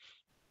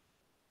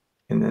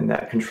 and then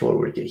that controller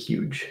would get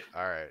huge.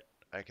 All right.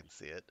 I can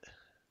see it.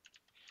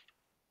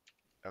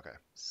 Okay.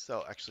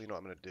 So actually, you know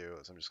what I'm going to do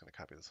is I'm just going to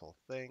copy this whole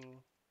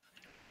thing.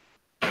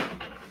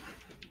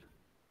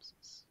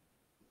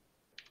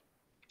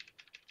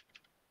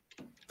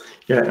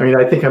 Yeah, I mean,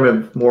 I think I'm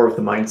in more of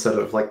the mindset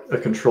of like a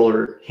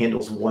controller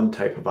handles one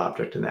type of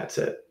object and that's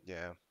it.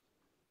 Yeah.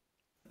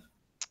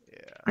 Yeah.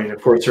 I mean,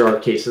 of course, there are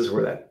cases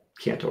where that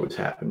can't always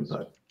happen,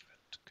 but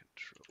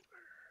Controller.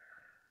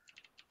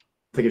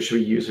 I think it should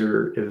be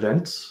user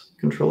events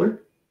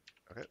controller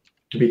Okay.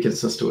 to be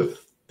consistent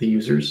with the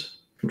user's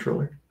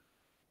controller.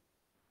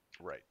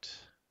 Right.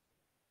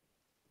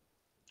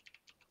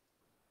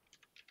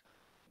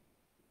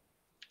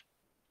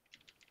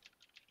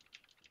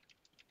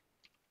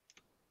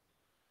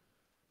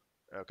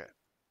 Okay.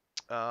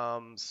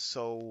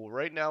 So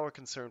right now we're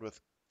concerned with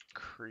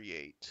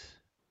create.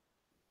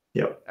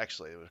 Yep.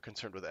 Actually, we're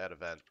concerned with add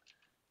event,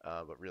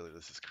 but really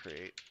this is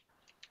create.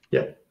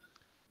 Yep.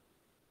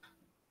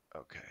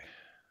 Okay.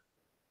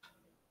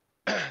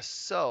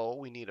 So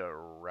we need a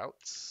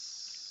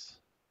routes.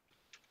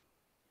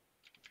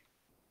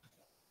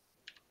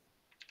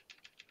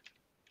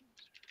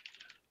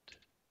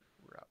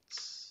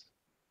 Routes.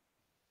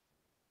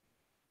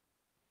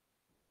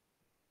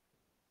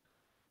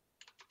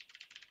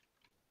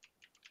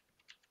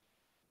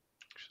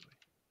 Actually.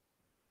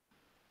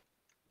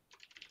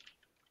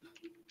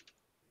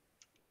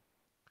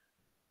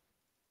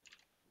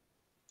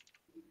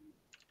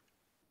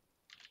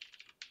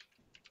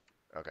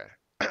 Okay.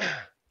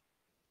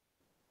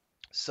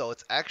 So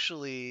it's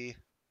actually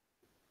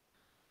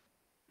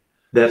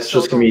That's so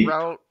just the gonna be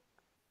route.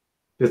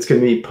 it's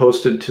gonna be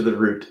posted to the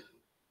root,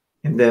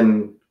 and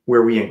then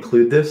where we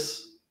include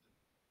this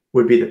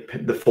would be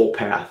the full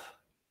path.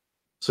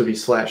 So it'd be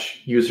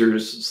slash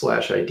users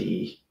slash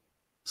ID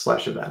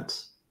slash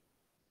events.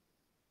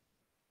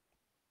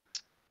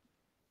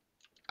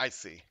 I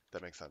see.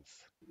 That makes sense.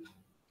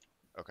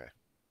 Okay.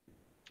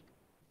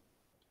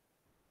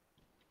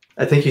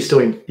 I think you still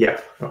need, yeah,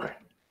 okay.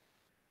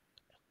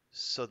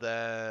 So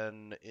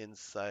then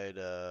inside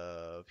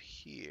of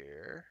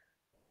here,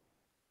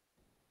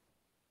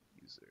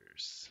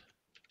 users.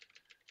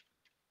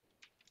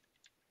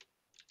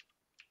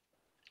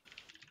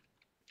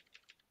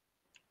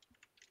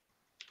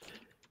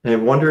 And I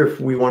wonder if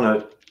we want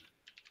to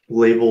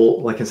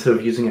label, like instead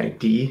of using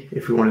ID,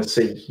 if we want to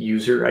say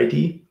user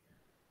ID.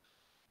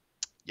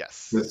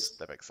 Yes, That's,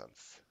 that makes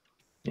sense.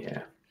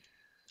 yeah.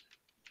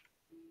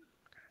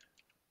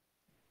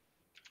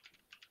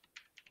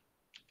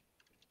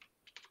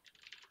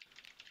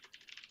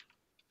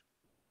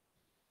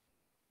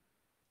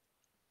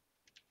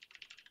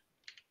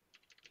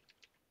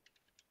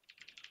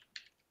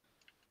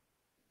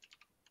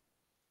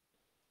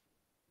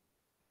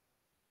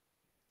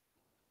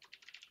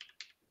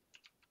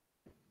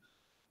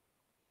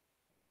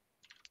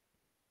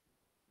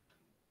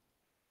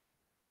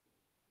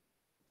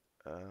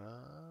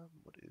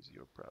 What is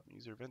your problem?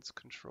 User events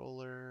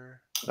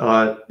controller.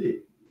 Uh,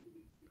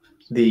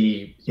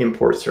 the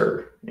imports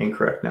are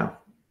incorrect now.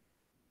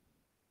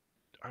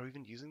 Are we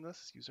even using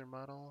this user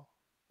model?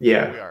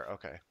 Yeah. We are.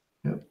 Okay.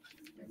 Yep.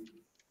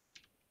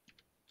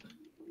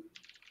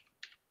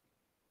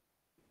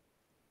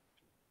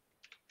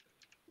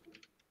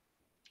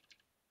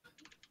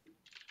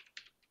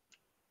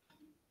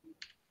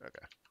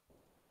 Okay.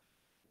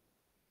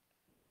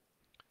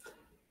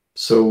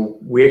 So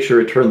we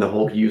actually return the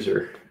whole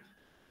user.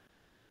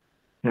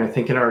 And I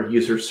think in our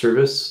user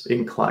service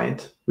in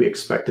client, we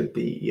expected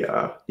the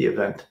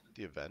event.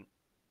 The event.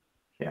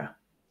 Yeah.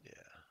 Yeah.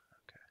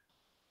 Okay.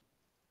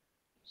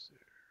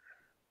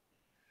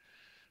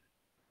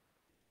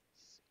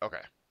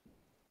 Okay.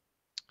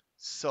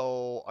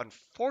 So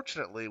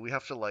unfortunately, we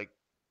have to like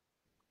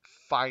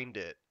find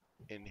it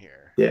in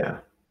here. Yeah.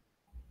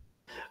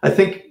 I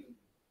think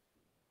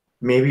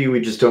maybe we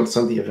just don't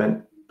send the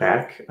event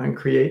back on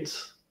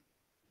creates.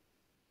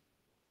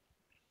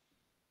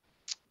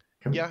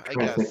 I'm Yeah, I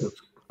trying to think of, guess.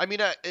 I mean,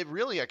 it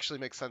really actually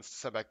makes sense to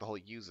send back the whole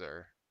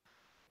user.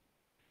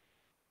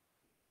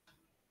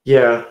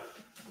 yeah.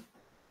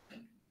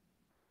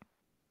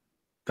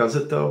 Does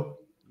it though?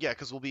 Yeah,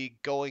 because we'll be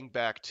going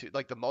back to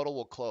like the modal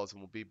will close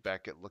and we'll be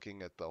back at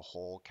looking at the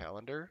whole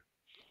calendar.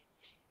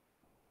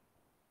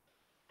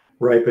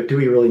 Right, but do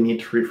we really need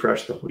to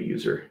refresh the whole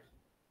user?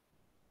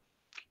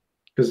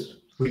 Because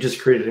we just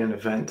created an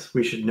event.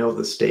 We should know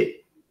the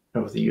state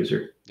of the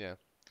user. Yeah.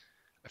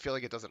 I feel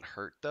like it doesn't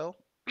hurt though.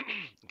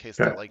 case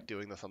Okay. they're like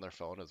doing this on their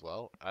phone as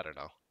well. I don't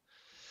know.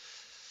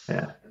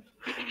 Yeah.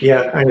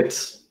 Yeah, and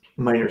it's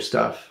minor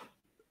stuff.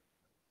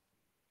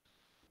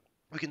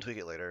 We can tweak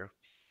it later.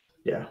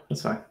 Yeah,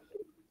 that's fine.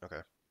 Okay.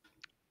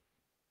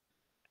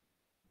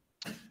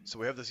 So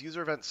we have this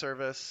user event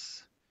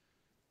service.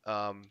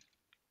 So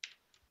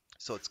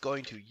it's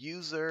going to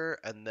user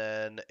and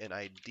then an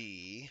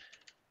ID.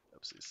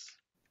 Oopsies.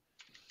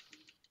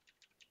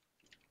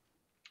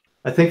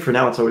 I think for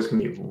now it's always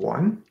going to be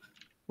one.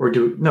 Or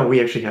no, we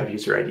actually have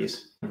user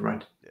IDs. Never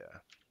mind. Yeah.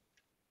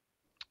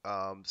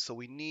 So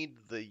we need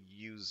the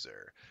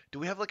user. Do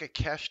we have like a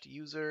cached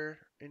user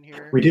in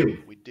here? We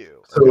do. We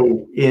do. So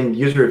Okay. in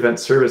user event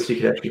service, you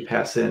could actually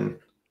pass in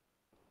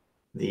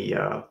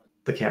the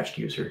cached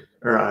user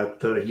or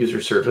the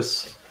user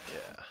service. Yeah.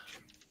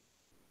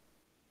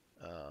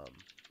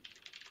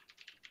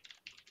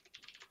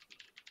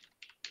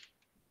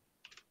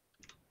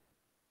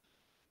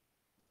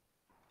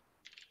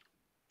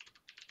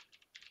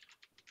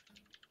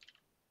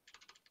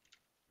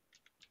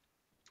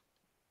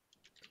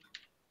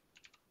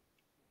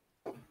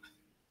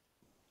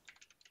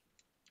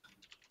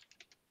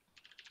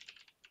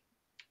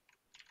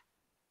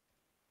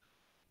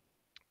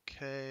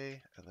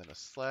 Okay, and then a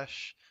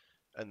slash,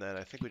 and then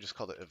I think we just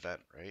called it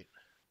event, right?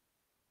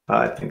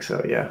 I think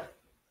so, yeah.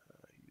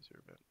 User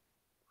event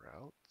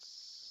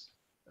routes.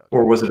 Okay.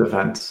 Or was it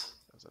events?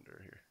 That was under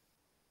here.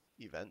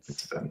 Events.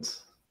 It's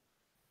events.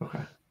 Okay.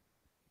 I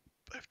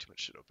have too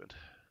much shit open.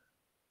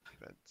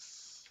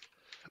 Events.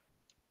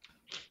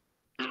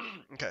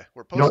 Okay,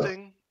 we're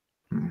posting.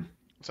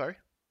 Sorry.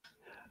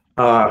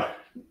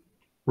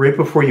 Right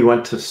before you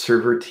went to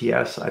server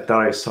TS, I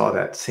thought I saw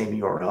that same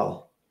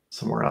URL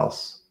somewhere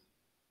else.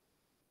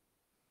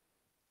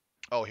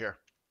 Oh, here.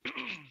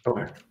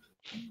 Okay.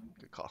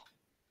 Good call.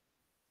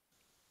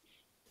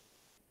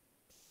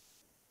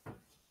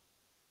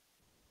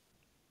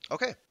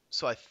 Okay,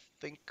 so I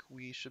think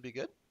we should be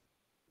good.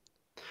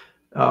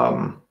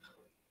 Can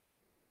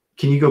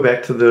you go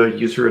back to the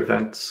user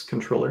events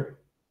controller?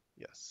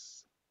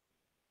 Yes.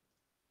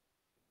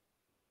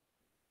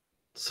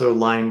 So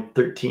line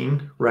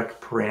 13,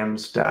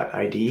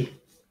 recparams.id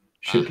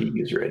should be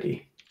user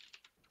ID.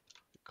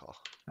 Good call.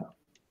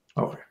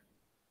 Okay.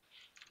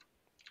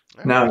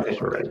 Right, Now I think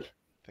we're ready.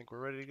 I think we're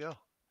ready to go.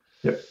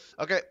 Yep.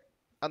 Okay,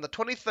 on the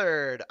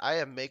 23rd, I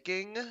am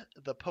making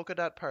the polka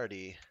dot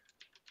party.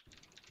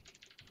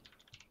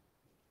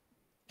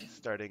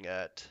 Starting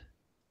at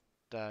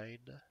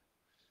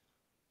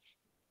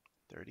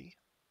 9:30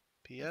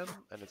 p.m.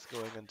 and it's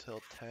going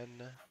until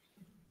 10:30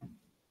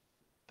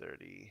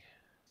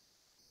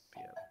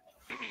 p.m.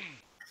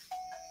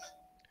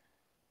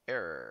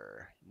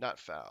 Error not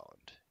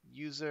found.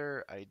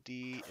 User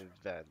ID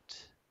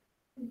event.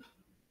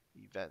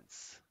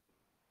 Events.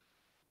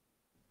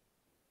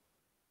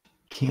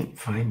 Can't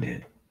find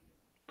it.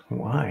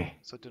 Why?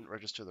 So it didn't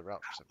register the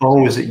route for some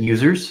reason. Oh, is it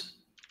users?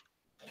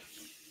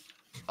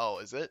 Oh,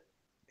 is it?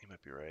 You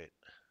might be right.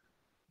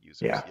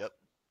 Users. Yeah. Yep.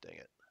 Dang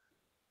it.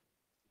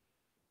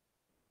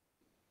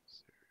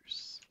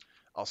 Users.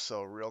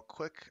 Also, real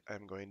quick,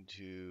 I'm going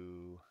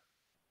to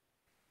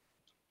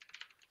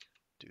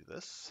do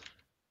this.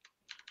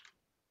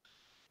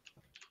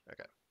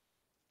 Okay.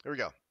 Here we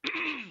go.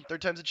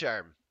 Third time's a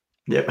charm.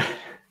 Yep.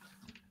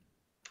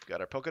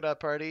 Got our polka dot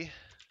party.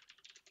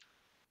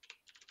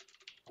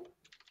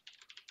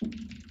 All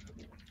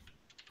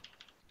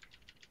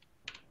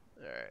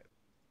right.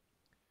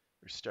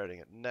 We're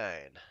starting at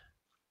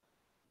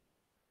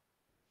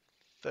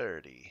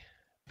 9:30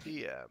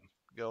 p.m.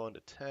 Going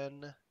to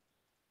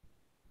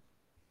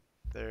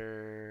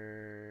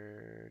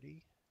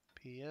 10:30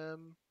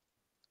 p.m.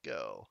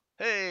 Go.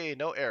 Hey,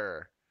 no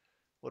error.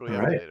 What do we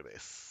have in the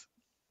database?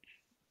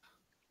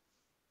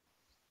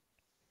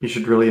 You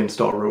should really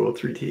install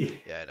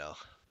Robo3T. Yeah, I know.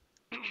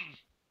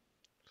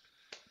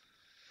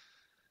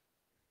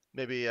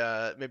 Maybe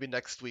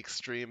next week's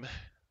stream,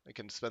 I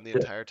can spend the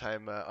entire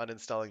time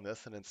uninstalling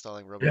this and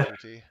installing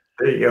Robo3T. Yeah.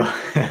 There you go.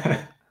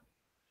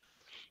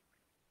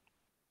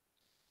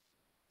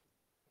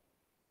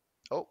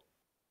 Oh.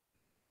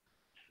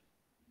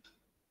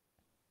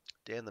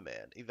 Dan the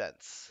Man.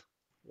 Events.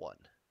 1.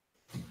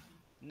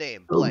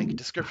 Name, blank.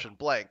 Description,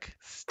 blank.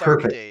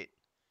 Start date,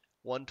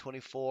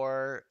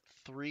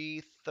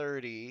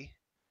 1/24/3:30.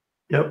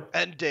 Yep.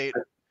 End date,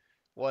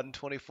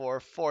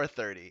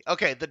 1/24/4:30.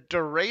 Okay, the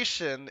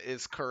duration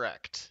is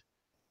correct.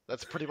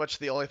 That's pretty much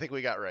the only thing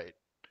we got right.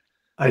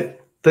 I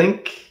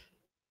think,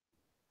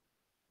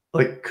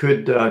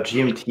 could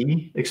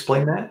GMT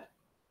explain that?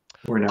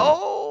 Or no?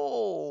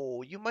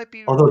 Oh, you might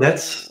be Although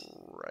that's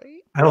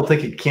right. I don't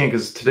think it can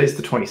because today's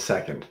the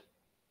 22nd.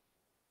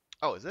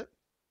 Oh, is it?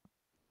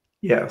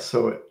 Yeah,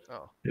 so it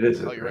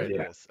is. Oh, you're right.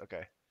 Yeah. It is.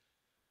 Okay.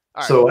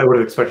 All So right. I would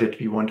have expected it to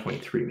be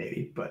 123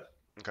 maybe, but.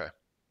 Okay.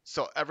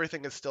 So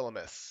everything is still a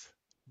miss.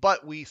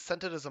 But we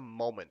sent it as a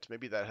moment.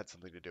 Maybe that had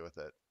something to do with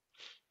it.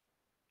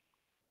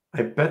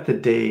 I bet the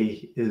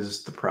day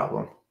is the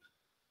problem.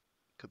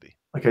 Could be.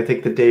 I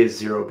think the day is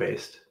 0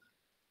 based.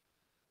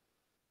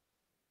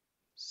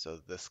 So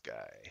this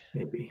guy.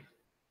 Maybe.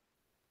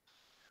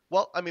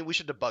 Well, I mean, we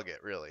should debug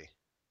it, really.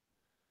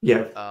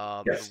 Yeah.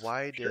 And Yes.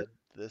 why Sure. did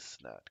this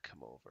not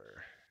come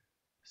over?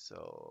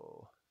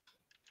 So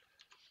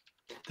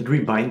Did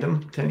we bind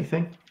them to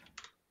anything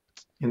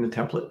in the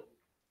template?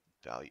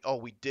 value. Oh,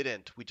 we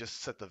didn't. We just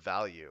set the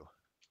value.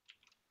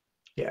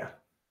 Yeah.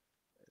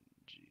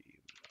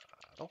 G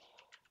model.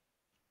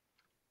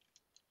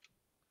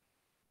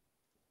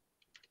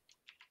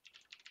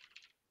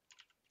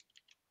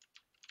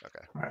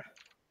 Okay. All right.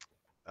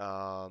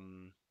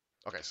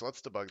 Okay, so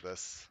let's debug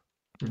this.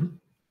 Mhm.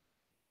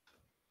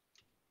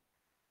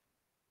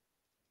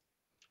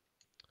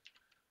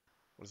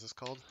 What is this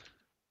called?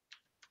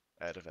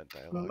 Add event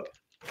dialog.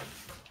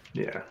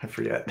 Yeah, I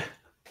forget.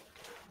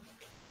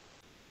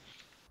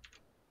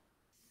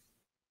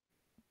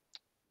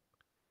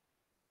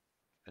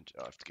 And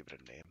oh, I have to give it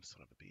a name.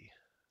 Son of a bee.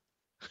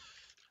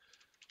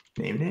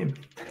 Name.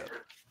 Yep.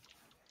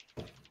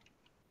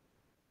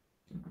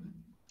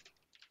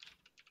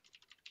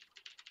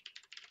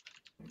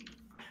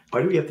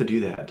 Why do we have to do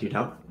that? Do you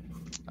know?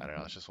 I don't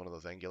know. It's just one of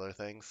those Angular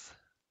things.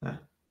 But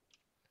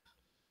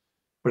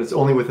it's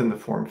only within the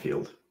form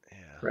field,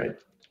 Yeah. right?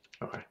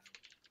 Okay.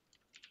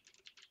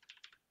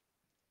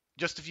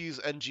 Just if you use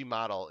ng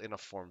model in a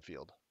form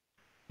field.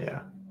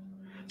 Yeah.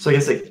 So I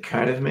guess it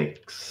kind of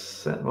makes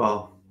sense.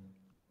 Well,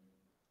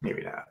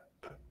 maybe not.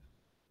 But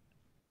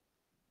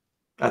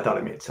I thought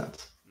it made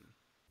sense.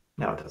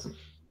 Now it doesn't.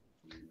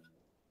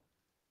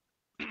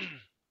 All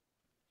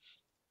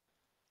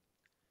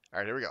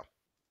right, here we go.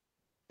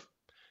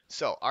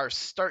 So our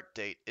start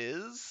date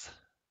is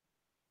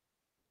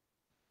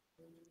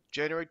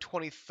January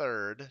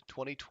 23rd,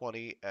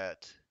 2020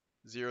 at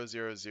 000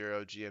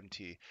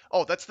 GMT.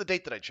 Oh, that's the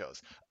date that I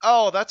chose.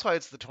 Oh, that's why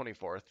it's the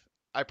 24th.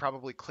 I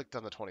probably clicked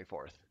on the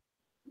 24th.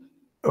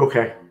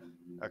 Okay.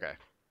 Okay.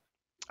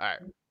 All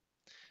right.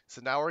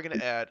 So now we're going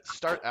to add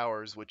start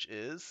hours, which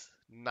is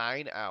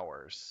 9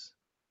 hours.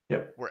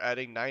 Yep. We're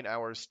adding 9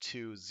 hours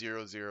to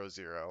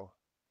 000.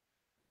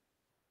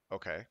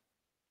 Okay.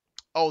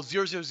 Oh,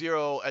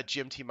 000 at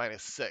GMT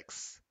minus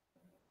 6,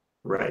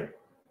 Right.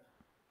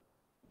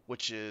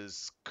 which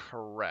is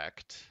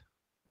correct.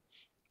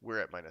 We're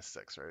at minus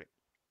 6, right?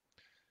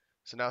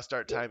 So now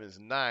start time is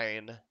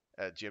 9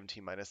 at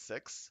GMT minus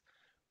 6.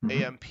 Mhm.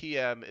 AM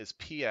PM is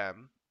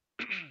PM.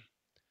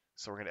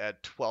 So we're going to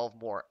add 12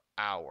 more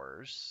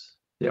hours.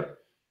 Yep.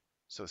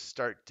 So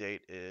start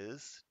date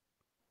is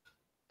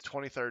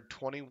 23rd,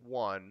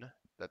 21.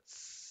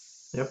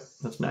 That's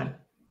 9.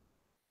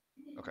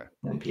 Okay.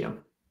 9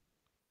 p.m.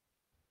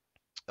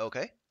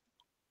 Okay.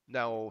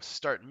 Now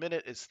start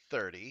minute is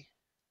 30.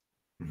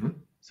 Mm-hmm.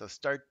 So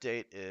start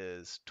date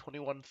is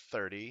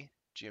 21:30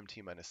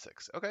 GMT minus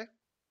 6. Okay.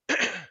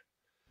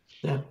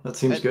 Yeah, that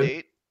seems End good.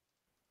 date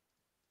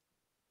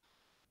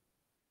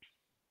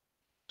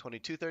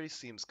 22:30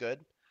 seems good.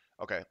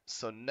 Okay.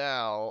 So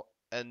now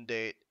end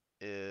date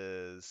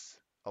is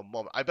a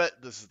moment. I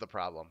bet this is the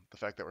problem. The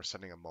fact that we're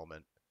sending a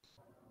moment.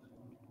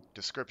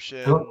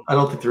 Description. I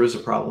don't think there is a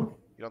problem.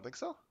 You don't think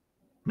so?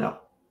 No.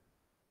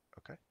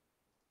 Okay.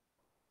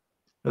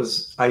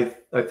 Because I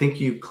think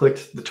you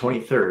clicked the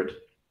 23rd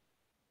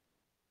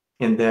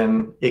and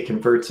then it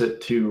converts it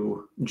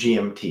to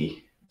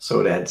GMT. So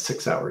it adds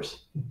 6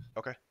 hours.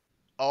 Okay.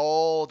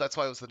 Oh, that's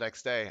why it was the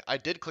next day. I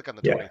did click on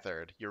the Yeah.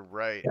 23rd. You're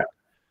right. Yeah.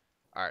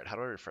 All right. How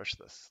do I refresh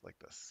this? Like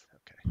this.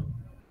 Okay.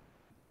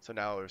 So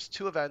now there's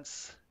 2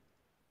 events.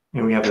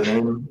 And we have the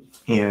name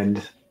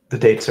and the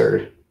dates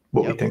are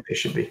what we Yep. think they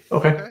should be.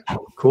 Okay. Okay.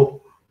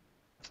 Cool.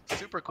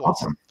 Super cool.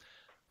 Awesome.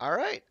 All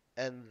right.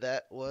 And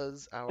that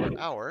was our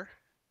hour.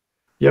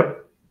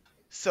 Yep.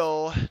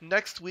 So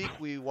next week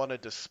we want to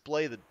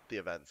display the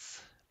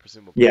events,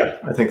 presumably. Yeah,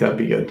 I think that'd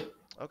be good.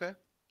 Okay.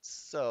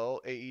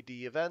 So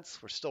AED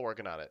events, we're still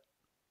working on it.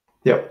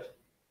 Yep.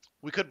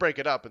 We could break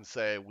it up and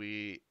say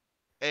we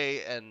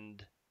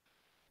AD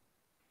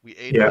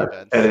Yeah.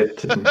 events.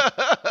 Edit.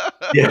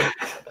 Yeah.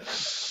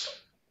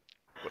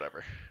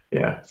 Whatever.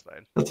 Yeah. That's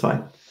fine. That's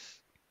fine.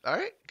 All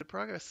right. Good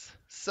progress.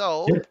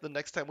 So Yeah. the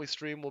next time we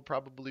stream will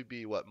probably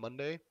be what,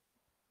 Monday?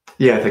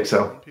 Yeah, I think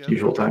so. 7 p.m.?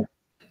 Usual time.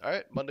 All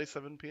right. Monday,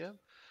 7 p.m.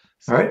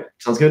 All right.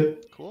 Sounds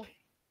good. Cool.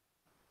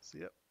 See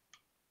ya.